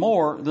feeding us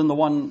more than the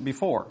one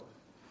before.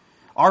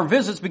 Our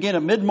visits began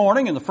at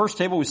mid-morning, and the first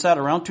table we sat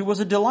around to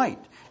was a delight.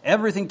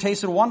 Everything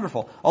tasted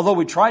wonderful. Although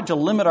we tried to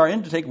limit our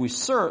intake, we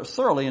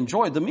thoroughly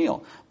enjoyed the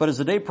meal. But as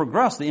the day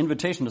progressed, the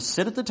invitation to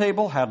sit at the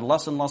table had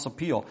less and less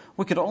appeal.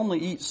 We could only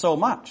eat so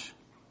much.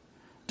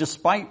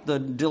 Despite the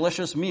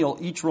delicious meal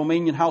each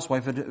Romanian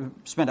housewife had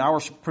spent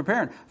hours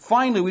preparing.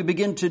 Finally, we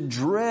began to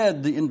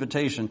dread the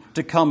invitation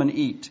to come and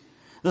eat.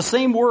 The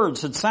same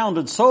words had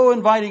sounded so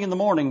inviting in the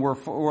morning were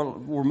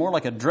more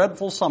like a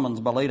dreadful summons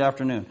by late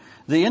afternoon.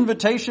 The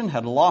invitation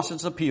had lost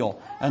its appeal,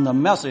 and the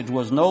message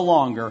was no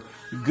longer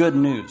good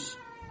news.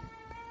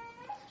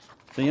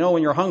 So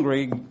when you're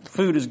hungry,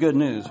 food is good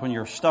news. When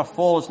you're stuffed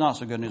full, it's not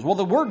so good news. Well,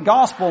 the word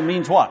gospel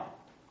means what?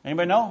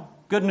 Anybody know?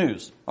 Good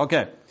news.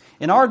 Okay.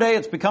 In our day,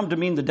 it's become to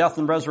mean the death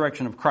and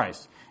resurrection of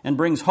Christ and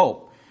brings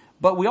hope.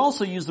 But we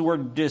also use the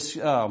word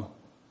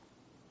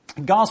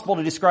gospel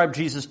to describe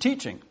Jesus'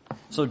 teaching.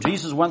 So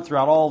Jesus went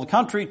throughout all the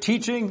country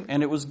teaching,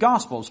 and it was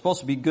gospel. It was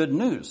supposed to be good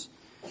news.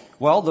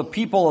 Well, the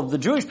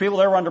Jewish people,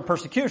 they were under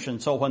persecution.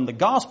 So when the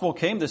gospel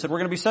came, they said, we're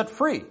going to be set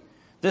free.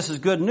 This is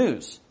good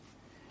news.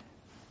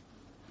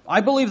 I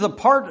believe the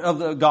part of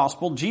the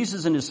gospel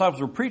Jesus and his disciples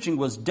were preaching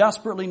was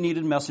desperately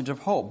needed message of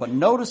hope. But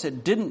notice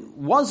it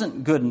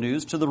wasn't good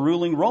news to the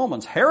ruling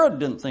Romans. Herod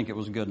didn't think it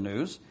was good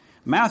news.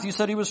 Matthew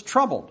said he was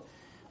troubled.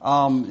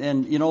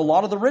 And a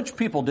lot of the rich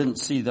people didn't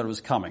see that it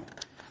was coming.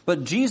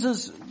 But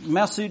Jesus'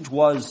 message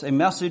was a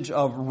message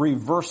of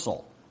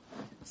reversal.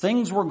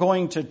 Things were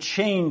going to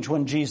change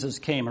when Jesus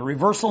came. A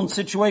reversal in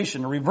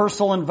situation, a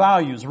reversal in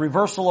values, a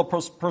reversal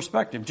of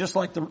perspective, just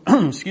like the,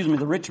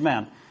 the rich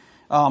man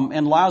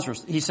and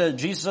Lazarus.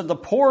 Jesus said, the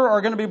poor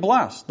are going to be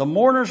blessed. The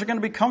mourners are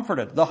going to be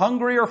comforted. The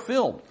hungry are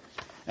filled,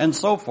 and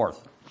so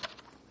forth.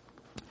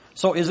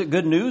 So is it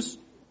good news?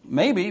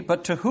 Maybe,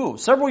 but to who?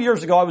 Several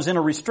years ago, I was in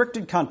a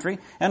restricted country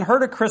and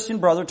heard a Christian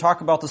brother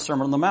talk about the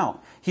Sermon on the Mount.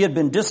 He had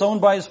been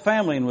disowned by his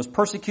family and was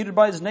persecuted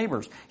by his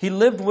neighbors. He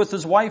lived with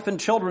his wife and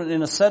children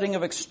in a setting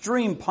of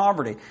extreme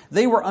poverty.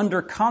 They were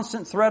under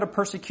constant threat of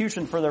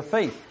persecution for their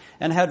faith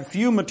and had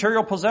few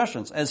material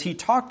possessions. As he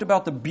talked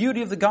about the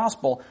beauty of the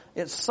gospel,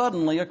 it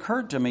suddenly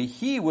occurred to me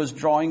he was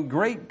drawing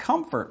great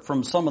comfort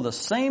from some of the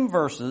same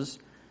verses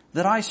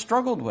that I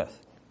struggled with.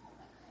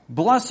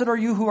 Blessed are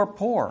you who are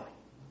poor.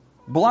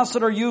 Blessed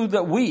are you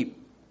that weep.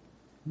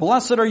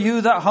 Blessed are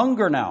you that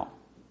hunger now.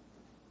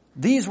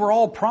 These were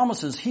all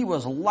promises he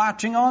was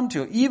latching on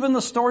to. Even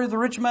the story of the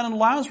rich man and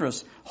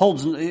Lazarus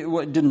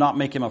did not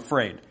make him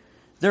afraid.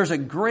 There's a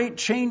great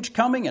change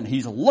coming and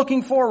he's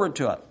looking forward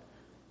to it.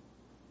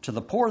 To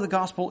the poor, the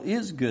gospel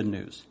is good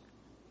news.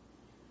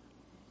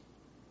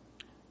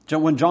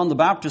 When John the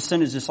Baptist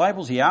sent his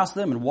disciples, he asked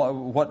them and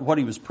what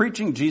he was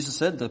preaching. Jesus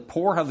said, the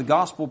poor have the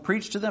gospel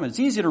preached to them. It's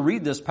easy to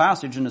read this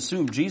passage and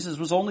assume Jesus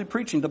was only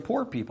preaching to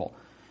poor people.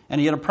 And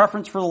he had a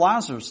preference for the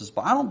Lazaruses.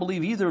 But I don't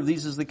believe either of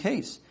these is the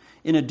case.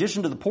 In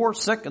addition to the poor,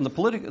 sick, and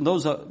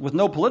those with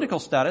no political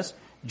status,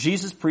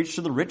 Jesus preached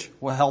to the rich,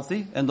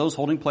 healthy, and those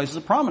holding places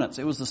of prominence.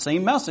 It was the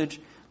same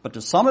message, but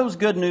to some it was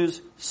good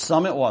news,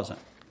 some it wasn't.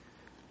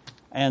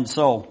 And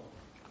so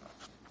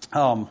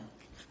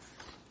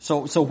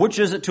which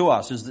is it to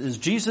us? Is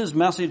Jesus'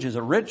 message, is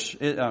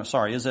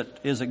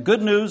it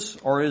good news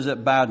or is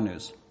it bad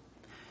news?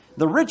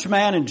 The rich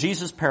man in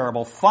Jesus'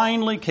 parable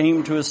finally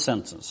came to his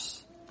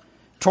senses.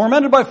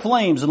 Tormented by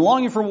flames and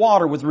longing for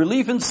water with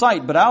relief in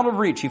sight but out of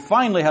reach, he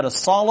finally had a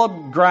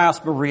solid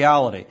grasp of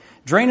reality.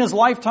 During his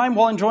lifetime,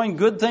 while enjoying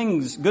good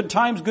things, good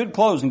times, good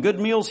clothes, and good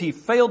meals, he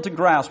failed to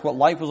grasp what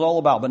life was all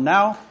about. But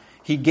now,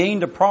 he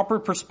gained a proper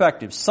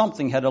perspective.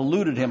 Something had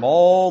eluded him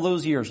all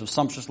those years of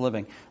sumptuous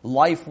living.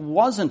 Life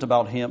wasn't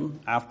about him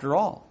after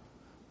all.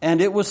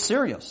 And it was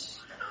serious.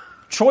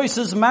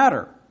 Choices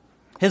matter.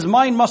 His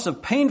mind must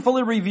have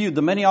painfully reviewed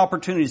the many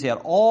opportunities he had.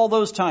 All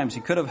those times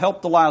he could have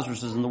helped the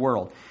Lazaruses in the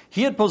world.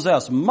 He had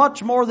possessed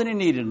much more than he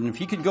needed, and if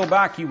he could go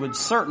back, he would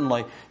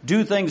certainly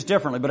do things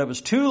differently. But it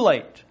was too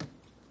late.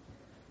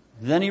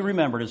 Then he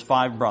remembered his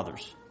 5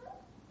 brothers.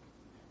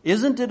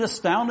 Isn't it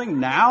astounding?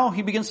 Now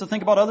he begins to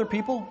think about other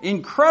people.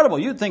 Incredible.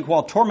 You'd think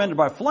while tormented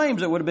by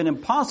flames, it would have been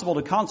impossible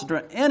to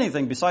concentrate on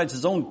anything besides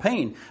his own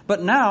pain.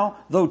 But now,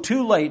 though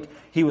too late,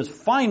 he was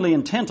finally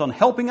intent on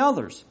helping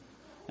others.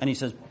 And he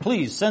says,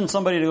 please send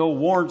somebody to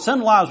go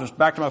send Lazarus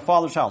back to my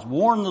father's house.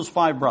 Warn those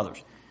 5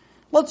 brothers.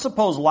 Let's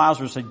suppose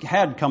Lazarus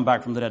had come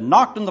back from the dead,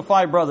 knocked on the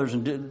 5 brothers'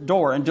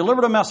 door and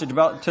delivered a message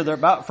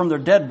from their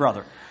dead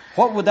brother.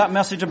 What would that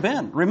message have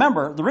been?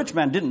 Remember, the rich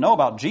man didn't know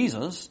about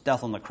Jesus,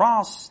 death on the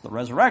cross, the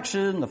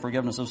resurrection, the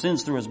forgiveness of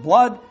sins through his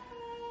blood.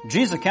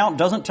 Jesus' account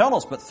doesn't tell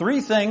us, but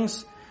 3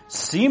 things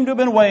seem to have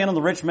been weighing on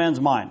the rich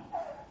man's mind.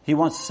 He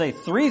wants to say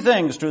 3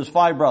 things to his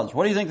 5 brothers.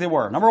 What do you think they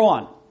were? Number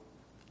 1,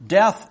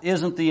 death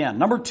isn't the end.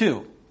 Number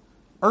 2,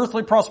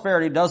 earthly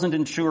prosperity doesn't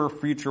ensure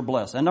future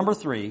bliss. And number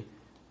 3,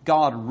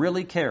 God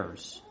really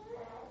cares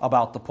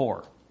about the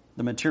poor,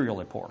 the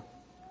materially poor.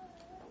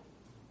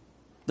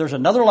 There's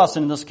another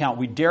lesson in this account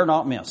we dare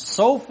not miss.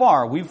 So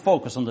far, we've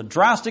focused on the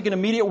drastic and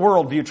immediate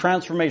worldview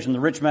transformation the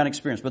rich man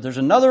experienced. But there's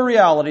another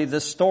reality,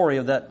 this story,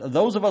 that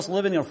those of us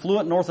living in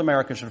affluent North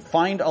America should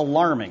find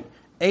alarming.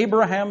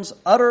 Abraham's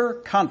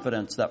utter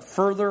confidence that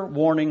further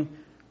warning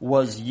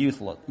was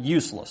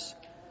useless.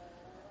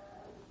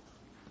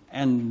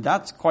 And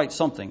that's quite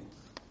something.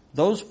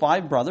 Those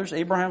 5 brothers,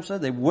 Abraham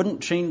said, they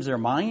wouldn't change their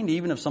mind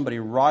even if somebody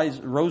rose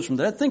from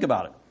the dead. Think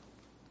about it.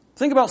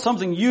 Think about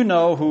something you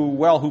know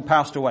who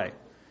passed away.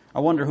 I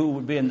wonder who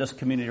would be in this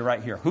community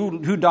right here.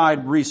 Who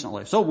died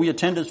recently. So we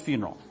attend his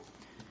funeral.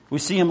 We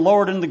see him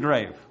lowered in the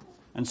grave.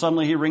 And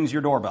suddenly he rings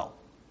your doorbell.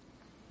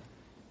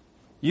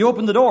 You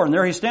open the door and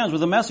there he stands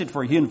with a message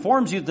for you. He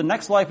informs you that the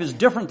next life is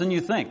different than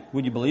you think.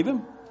 Would you believe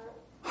him?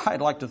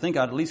 I'd like to think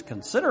I'd at least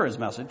consider his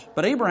message.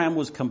 But Abraham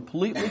was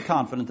completely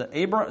confident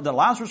that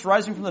Lazarus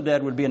rising from the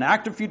dead would be an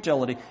act of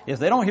futility. If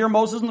they don't hear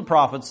Moses and the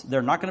prophets,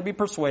 they're not going to be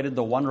persuaded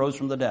the one rose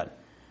from the dead.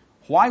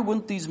 Why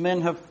wouldn't these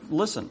men have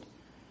listened?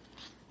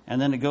 And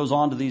then it goes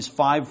on to these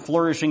 5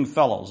 flourishing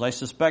fellows. I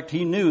suspect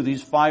he knew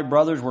these 5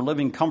 brothers were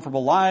living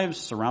comfortable lives,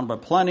 surrounded by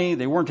plenty.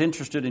 They weren't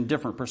interested in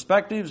different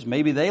perspectives.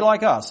 Maybe they,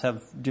 like us,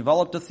 have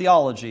developed a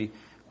theology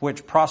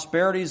which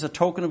prosperity is a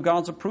token of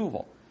God's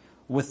approval.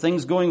 With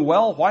things going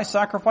well, why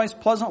sacrifice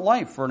pleasant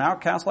life for an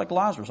outcast like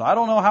Lazarus? I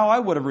don't know how I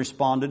would have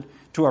responded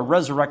to a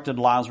resurrected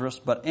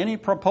Lazarus, but any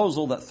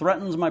proposal that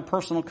threatens my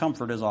personal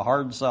comfort is a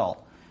hard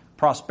sell.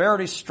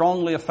 Prosperity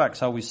strongly affects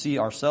how we see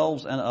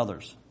ourselves and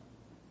others.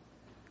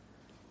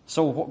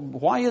 So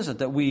why is it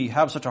that we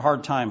have such a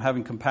hard time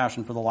having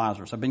compassion for the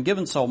Lazarus? I've been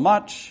given so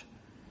much.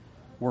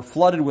 We're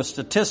flooded with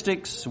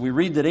statistics. We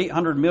read that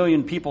 800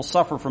 million people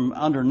suffer from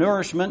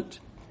undernourishment.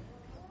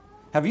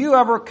 Have you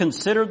ever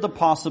considered the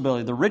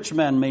possibility the rich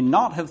man may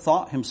not have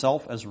thought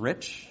himself as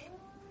rich?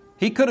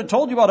 He could have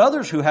told you about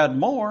others who had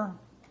more.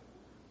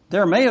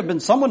 There may have been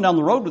someone down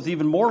the road with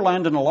even more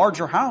land and a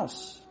larger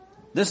house.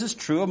 This is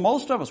true of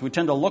most of us. We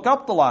tend to look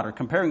up the ladder,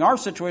 comparing our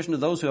situation to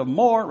those who have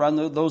more rather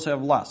than those who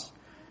have less.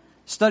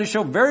 Studies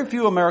show very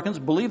few Americans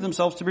believe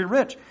themselves to be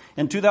rich.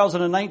 In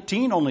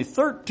 2019, only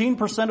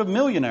 13% of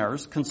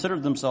millionaires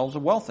considered themselves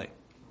wealthy.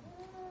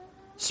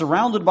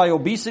 Surrounded by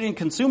obesity and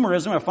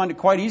consumerism, I find it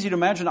quite easy to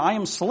imagine I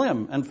am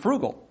slim and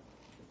frugal.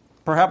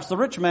 Perhaps the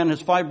rich man and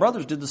his 5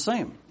 brothers did the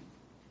same.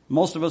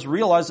 Most of us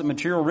realize that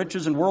material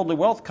riches and worldly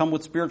wealth come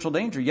with spiritual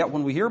danger. Yet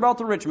when we hear about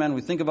the rich man,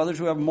 we think of others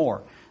who have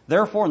more.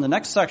 Therefore, in the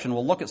next section,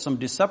 we'll look at some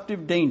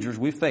deceptive dangers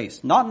we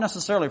face, not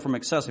necessarily from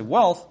excessive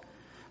wealth,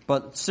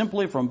 but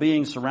simply from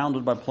being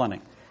surrounded by plenty.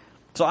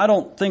 So I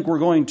don't think we're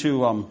going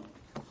to,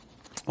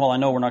 I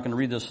know we're not going to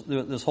read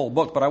this whole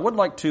book, but I would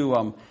like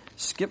to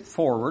skip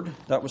forward.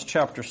 That was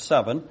chapter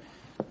 7.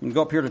 And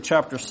go up here to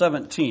chapter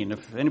 17.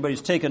 If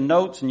anybody's taken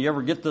notes and you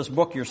ever get this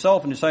book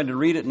yourself and decide to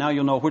read it, now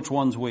you'll know which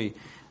ones we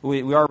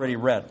already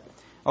read.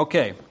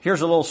 Okay,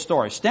 here's a little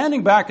story.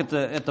 Standing back at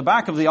the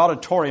back of the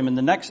auditorium in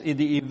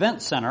the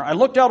event center, I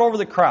looked out over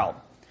the crowd.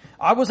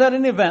 I was at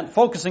an event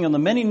focusing on the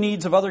many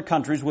needs of other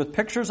countries with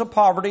pictures of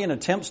poverty and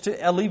attempts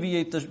to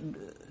alleviate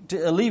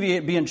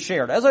being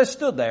shared. As I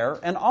stood there,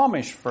 an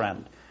Amish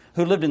friend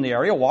who lived in the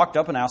area walked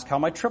up and asked how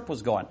my trip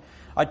was going.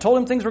 I told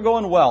him things were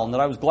going well and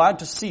that I was glad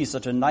to see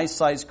such a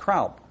nice-sized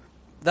crowd.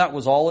 That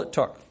was all it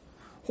took.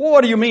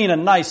 What do you mean a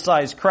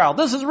nice-sized crowd?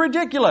 This is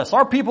ridiculous.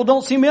 Our people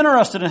don't seem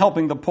interested in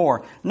helping the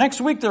poor.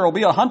 Next week there will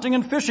be a hunting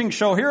and fishing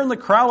show here and the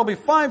crowd will be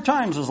 5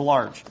 times as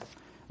large.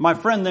 My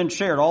friend then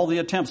shared all the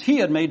attempts he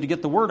had made to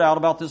get the word out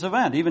about this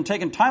event, even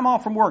taking time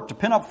off from work to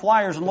pin up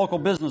flyers in local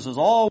businesses,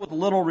 all with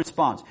little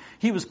response.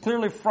 He was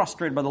clearly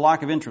frustrated by the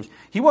lack of interest.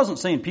 He wasn't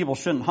saying people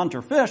shouldn't hunt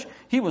or fish.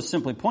 He was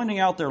simply pointing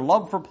out their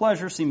love for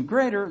pleasure seemed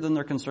greater than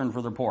their concern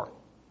for their poor.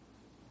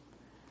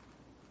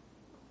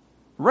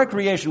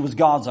 Recreation was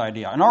God's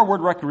idea. And our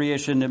word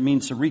recreation, it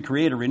means to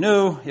recreate or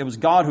renew. It was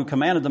God who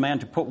commanded the man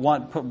to put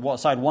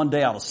aside 1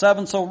 day out of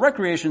 7. So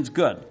recreation's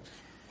good.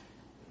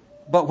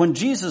 But when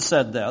Jesus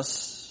said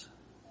this,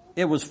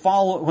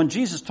 when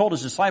Jesus told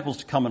his disciples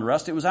to come and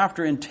rest, it was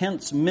after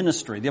intense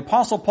ministry. The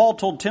Apostle Paul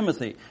told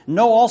Timothy,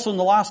 "Know also in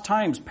the last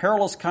times,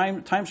 perilous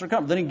times are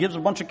come." Then he gives a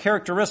bunch of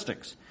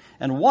characteristics.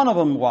 And one of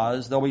them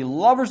was, they'll be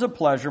lovers of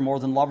pleasure more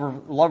than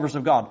lovers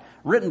of God.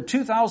 Written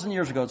 2,000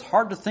 years ago, it's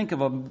hard to think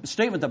of a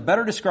statement that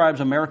better describes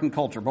American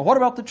culture. But what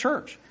about the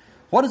church?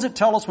 What does it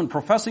tell us when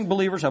professing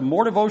believers have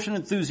more devotion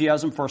and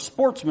enthusiasm for a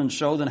sportsman's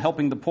show than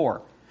helping the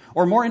poor?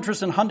 Or more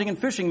interest in hunting and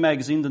fishing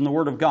magazine than the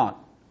Word of God?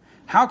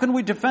 How can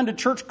we defend a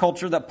church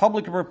culture that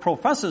publicly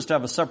professes to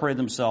have separated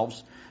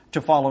themselves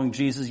to following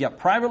Jesus, yet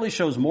privately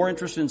shows more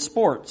interest in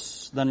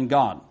sports than in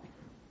God?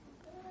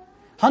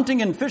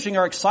 Hunting and fishing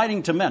are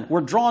exciting to men.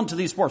 We're drawn to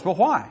these sports. But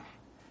why?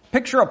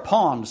 Picture a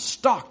pond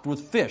stocked with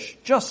fish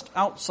just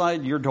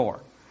outside your door.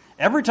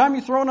 Every time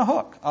you throw in a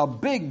hook, a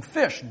big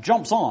fish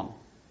jumps on.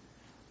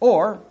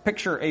 Or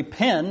picture a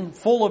pen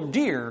full of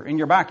deer in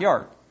your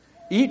backyard,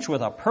 each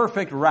with a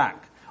perfect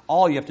rack.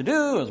 All you have to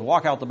do is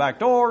walk out the back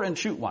door and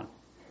shoot one.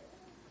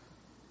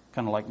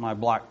 Kind of like my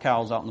black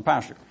cows out in the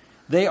pasture.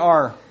 They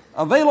are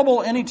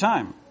available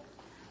anytime.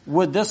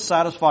 Would this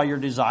satisfy your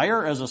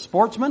desire as a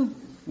sportsman?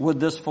 Would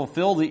this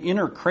fulfill the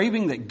inner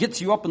craving that gets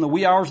you up in the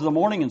wee hours of the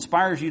morning,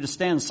 inspires you to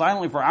stand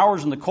silently for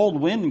hours in the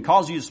cold wind, and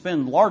causes you to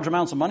spend large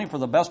amounts of money for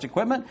the best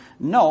equipment?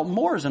 No,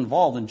 more is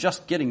involved than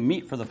just getting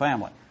meat for the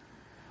family.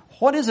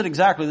 What is it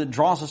exactly that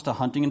draws us to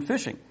hunting and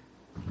fishing?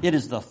 It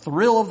is the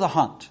thrill of the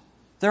hunt.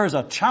 There is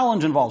a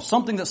challenge involved,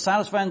 something that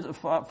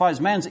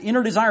satisfies man's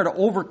inner desire to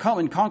overcome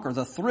and conquer.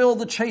 The thrill of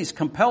the chase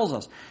compels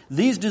us.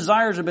 These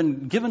desires have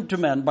been given to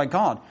men by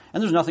God,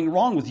 and there's nothing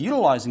wrong with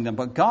utilizing them,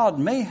 but God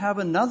may have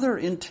another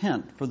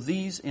intent for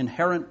these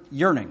inherent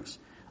yearnings,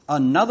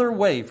 another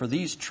way for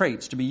these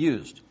traits to be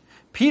used.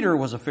 Peter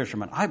was a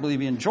fisherman. I believe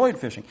he enjoyed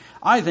fishing.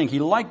 I think he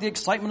liked the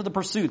excitement of the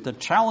pursuit, the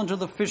challenge of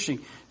the fishing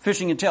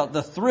entailed,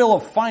 the thrill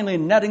of finally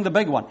netting the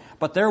big one.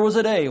 But there was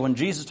a day when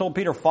Jesus told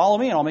Peter, "Follow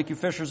me and I'll make you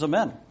fishers of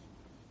men."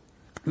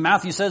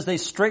 Matthew says they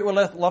straightway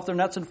left their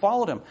nets and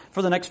followed him.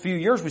 For the next few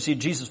years, we see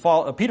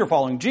Peter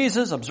following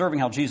Jesus, observing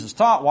how Jesus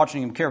taught,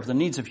 watching him care for the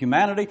needs of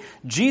humanity.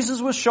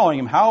 Jesus was showing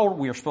him how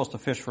we are supposed to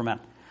fish for men.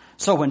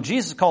 So when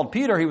Jesus called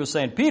Peter, he was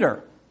saying,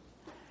 "Peter,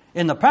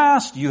 in the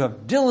past, you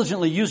have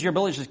diligently used your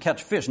ability to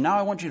catch fish. Now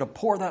I want you to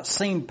pour that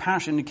same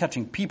passion into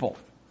catching people."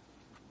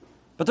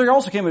 But there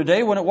also came a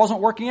day when it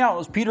wasn't working out.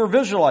 As Peter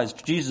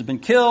visualized, Jesus had been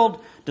killed,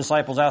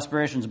 disciples'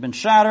 aspirations had been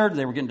shattered,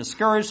 they were getting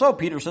discouraged, so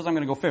Peter says, "I'm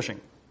going to go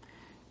fishing."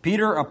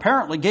 Peter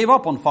apparently gave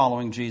up on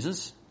following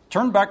Jesus,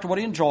 turned back to what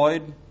he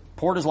enjoyed,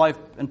 poured his life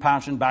and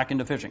passion back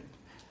into fishing.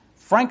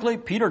 Frankly,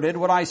 Peter did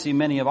what I see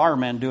many of our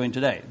men doing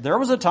today. There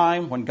was a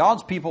time when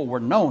God's people were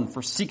known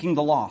for seeking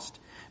the lost.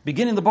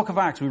 Beginning the book of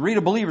Acts, we read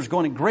of believers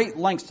going to great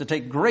lengths to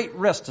take great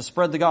risks to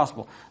spread the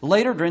gospel.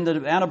 Later, during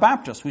the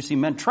Anabaptists, we see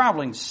men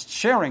traveling,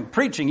 sharing,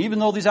 preaching, even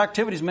though these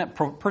activities meant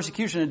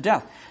persecution and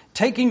death.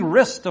 Taking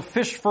risks to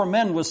fish for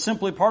men was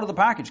simply part of the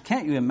package.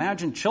 Can't you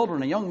imagine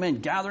children and young men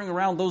gathering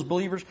around those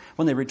believers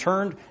when they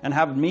returned and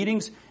having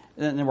meetings?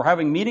 And they were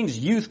having meetings.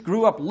 Youth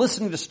grew up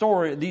listening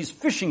to these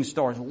fishing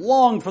stories,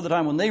 longed for the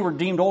time when they were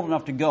deemed old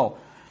enough to go.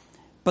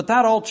 But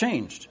that all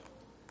changed.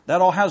 That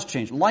all has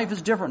changed. Life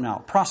is different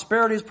now.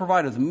 Prosperity is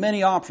provided with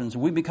many options,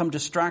 and we become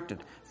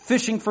distracted.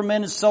 Fishing for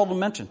men is seldom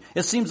mentioned.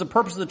 It seems the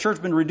purpose of the church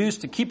has been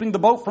reduced to keeping the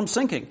boat from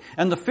sinking,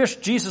 and the fish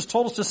Jesus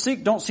told us to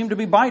seek don't seem to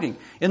be biting.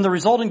 In the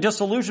resulting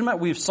disillusionment,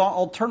 we've sought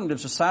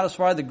alternatives to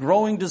satisfy the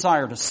growing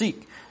desire to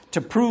seek,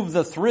 to prove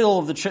the thrill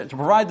of to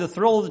provide the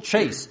thrill of the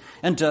chase,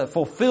 and to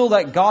fulfill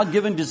that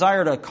God-given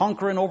desire to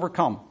conquer and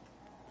overcome.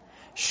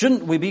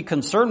 Shouldn't we be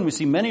concerned? We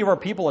see many of our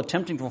people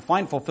attempting to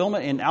find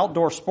fulfillment in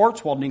outdoor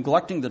sports while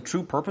neglecting the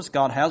true purpose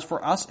God has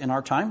for us in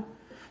our time.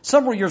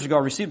 Several years ago, I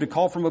received a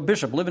call from a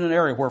bishop living in an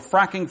area where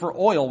fracking for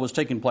oil was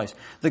taking place.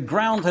 The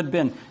ground had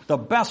been the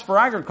best for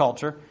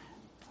agriculture.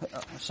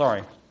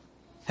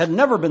 Had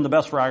never been the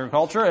best for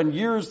agriculture. In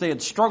years, they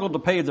had struggled to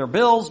pay their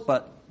bills,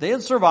 but they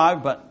had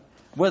survived, but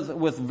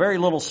with very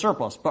little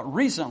surplus. But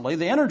recently,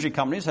 the energy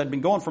companies had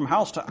been going from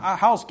house to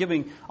house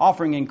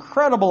offering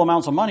incredible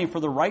amounts of money for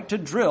the right to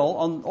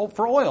drill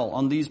for oil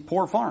on these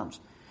poor farms.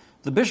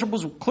 The bishop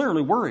was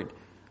clearly worried.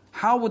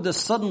 How would this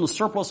sudden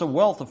surplus of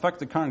wealth affect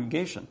the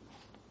congregation?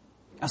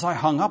 As I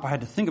hung up, I had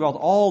to think about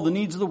all the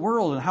needs of the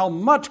world and how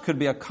much could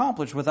be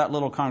accomplished with that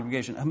little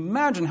congregation.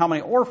 Imagine how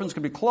many orphans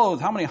could be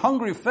clothed, how many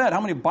hungry fed,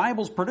 how many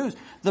Bibles produced.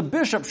 The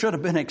bishop should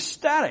have been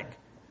ecstatic.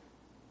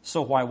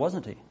 So why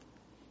wasn't he?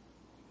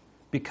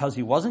 Because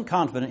he wasn't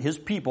confident his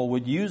people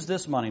would use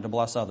this money to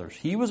bless others.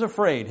 He was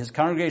afraid his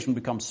congregation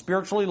would become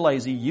spiritually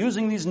lazy,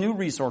 using these new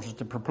resources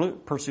to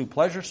pursue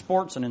pleasure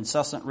sports and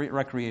incessant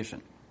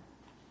recreation.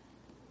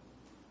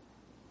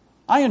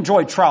 I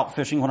enjoy trout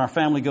fishing when our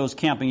family goes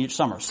camping each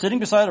summer. Sitting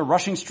beside a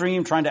rushing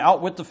stream trying to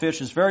outwit the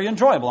fish is very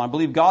enjoyable. I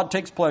believe God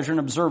takes pleasure in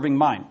observing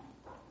mine.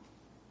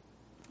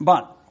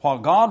 But while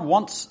God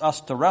wants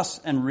us to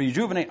rest and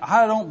rejuvenate,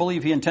 I don't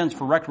believe He intends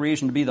for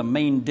recreation to be the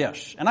main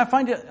dish. And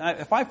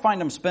if I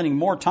find Him spending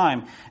more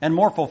time and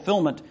more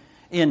fulfillment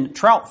in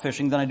trout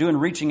fishing than I do in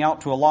reaching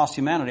out to a lost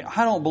humanity,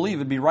 I don't believe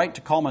it'd be right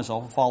to call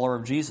myself a follower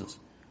of Jesus.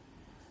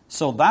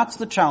 So that's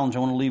the challenge I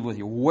want to leave with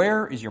you.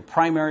 Where is your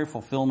primary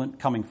fulfillment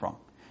coming from?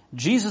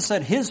 Jesus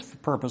said His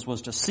purpose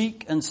was to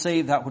seek and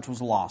save that which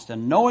was lost.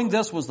 And knowing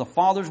this was the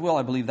Father's will,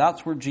 I believe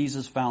that's where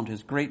Jesus found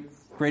His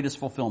greatest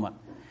fulfillment.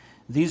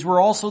 These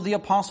were also the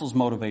apostles'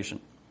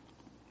 motivation.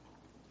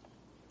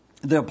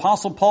 The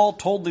apostle Paul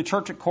told the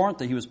church at Corinth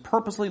that he was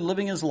purposely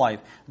living his life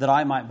that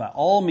I might by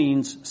all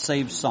means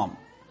save some.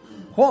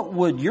 What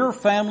would your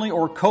family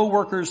or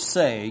co-workers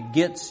say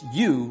gets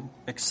you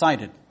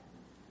excited?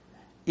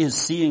 Is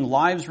seeing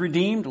lives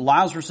redeemed,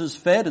 Lazarus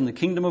fed, and the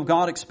kingdom of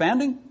God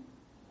expanding?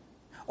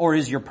 Or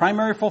is your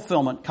primary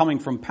fulfillment coming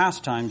from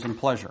pastimes and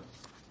pleasure?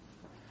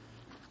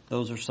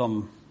 Those are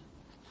some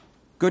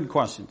good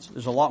questions.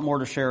 There's a lot more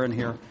to share in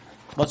here.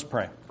 Let's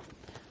pray.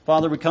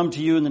 Father, we come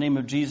to you in the name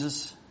of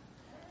Jesus.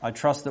 I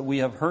trust that we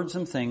have heard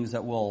some things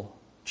that will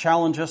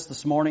challenge us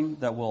this morning,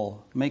 that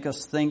will make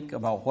us think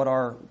about what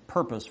our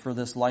purpose for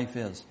this life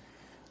is.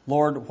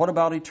 Lord, what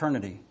about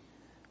eternity?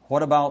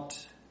 What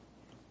about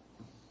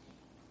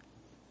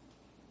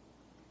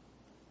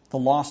the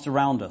lost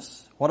around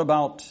us? What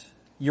about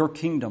your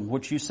kingdom,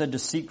 which you said to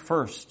seek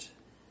first,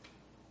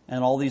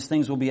 and all these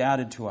things will be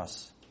added to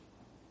us?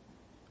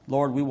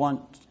 Lord, we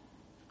want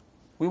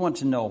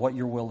to know what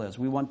your will is.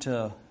 We want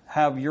to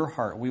have your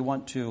heart. We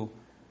want to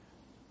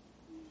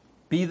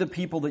be the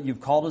people that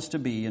you've called us to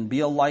be and be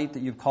a light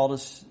that you've called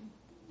us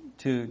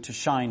to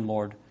shine,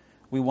 Lord.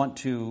 We want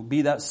to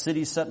be that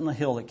city set in the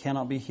hill that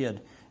cannot be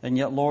hid. And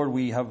yet, Lord,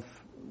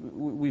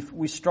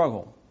 we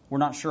struggle. We're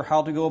not sure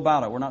how to go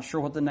about it. We're not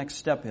sure what the next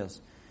step is.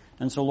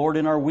 And so, Lord,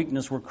 in our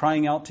weakness, we're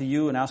crying out to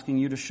you and asking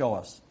you to show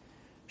us.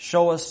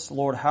 Show us,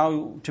 Lord,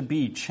 how to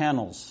be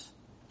channels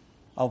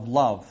of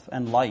love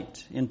and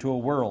light into a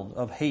world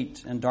of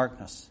hate and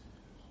darkness.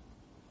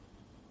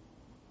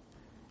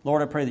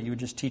 Lord, I pray that you would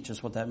just teach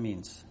us what that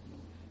means.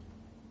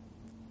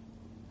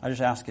 I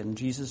just ask it in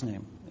Jesus'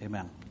 name.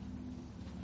 Amen.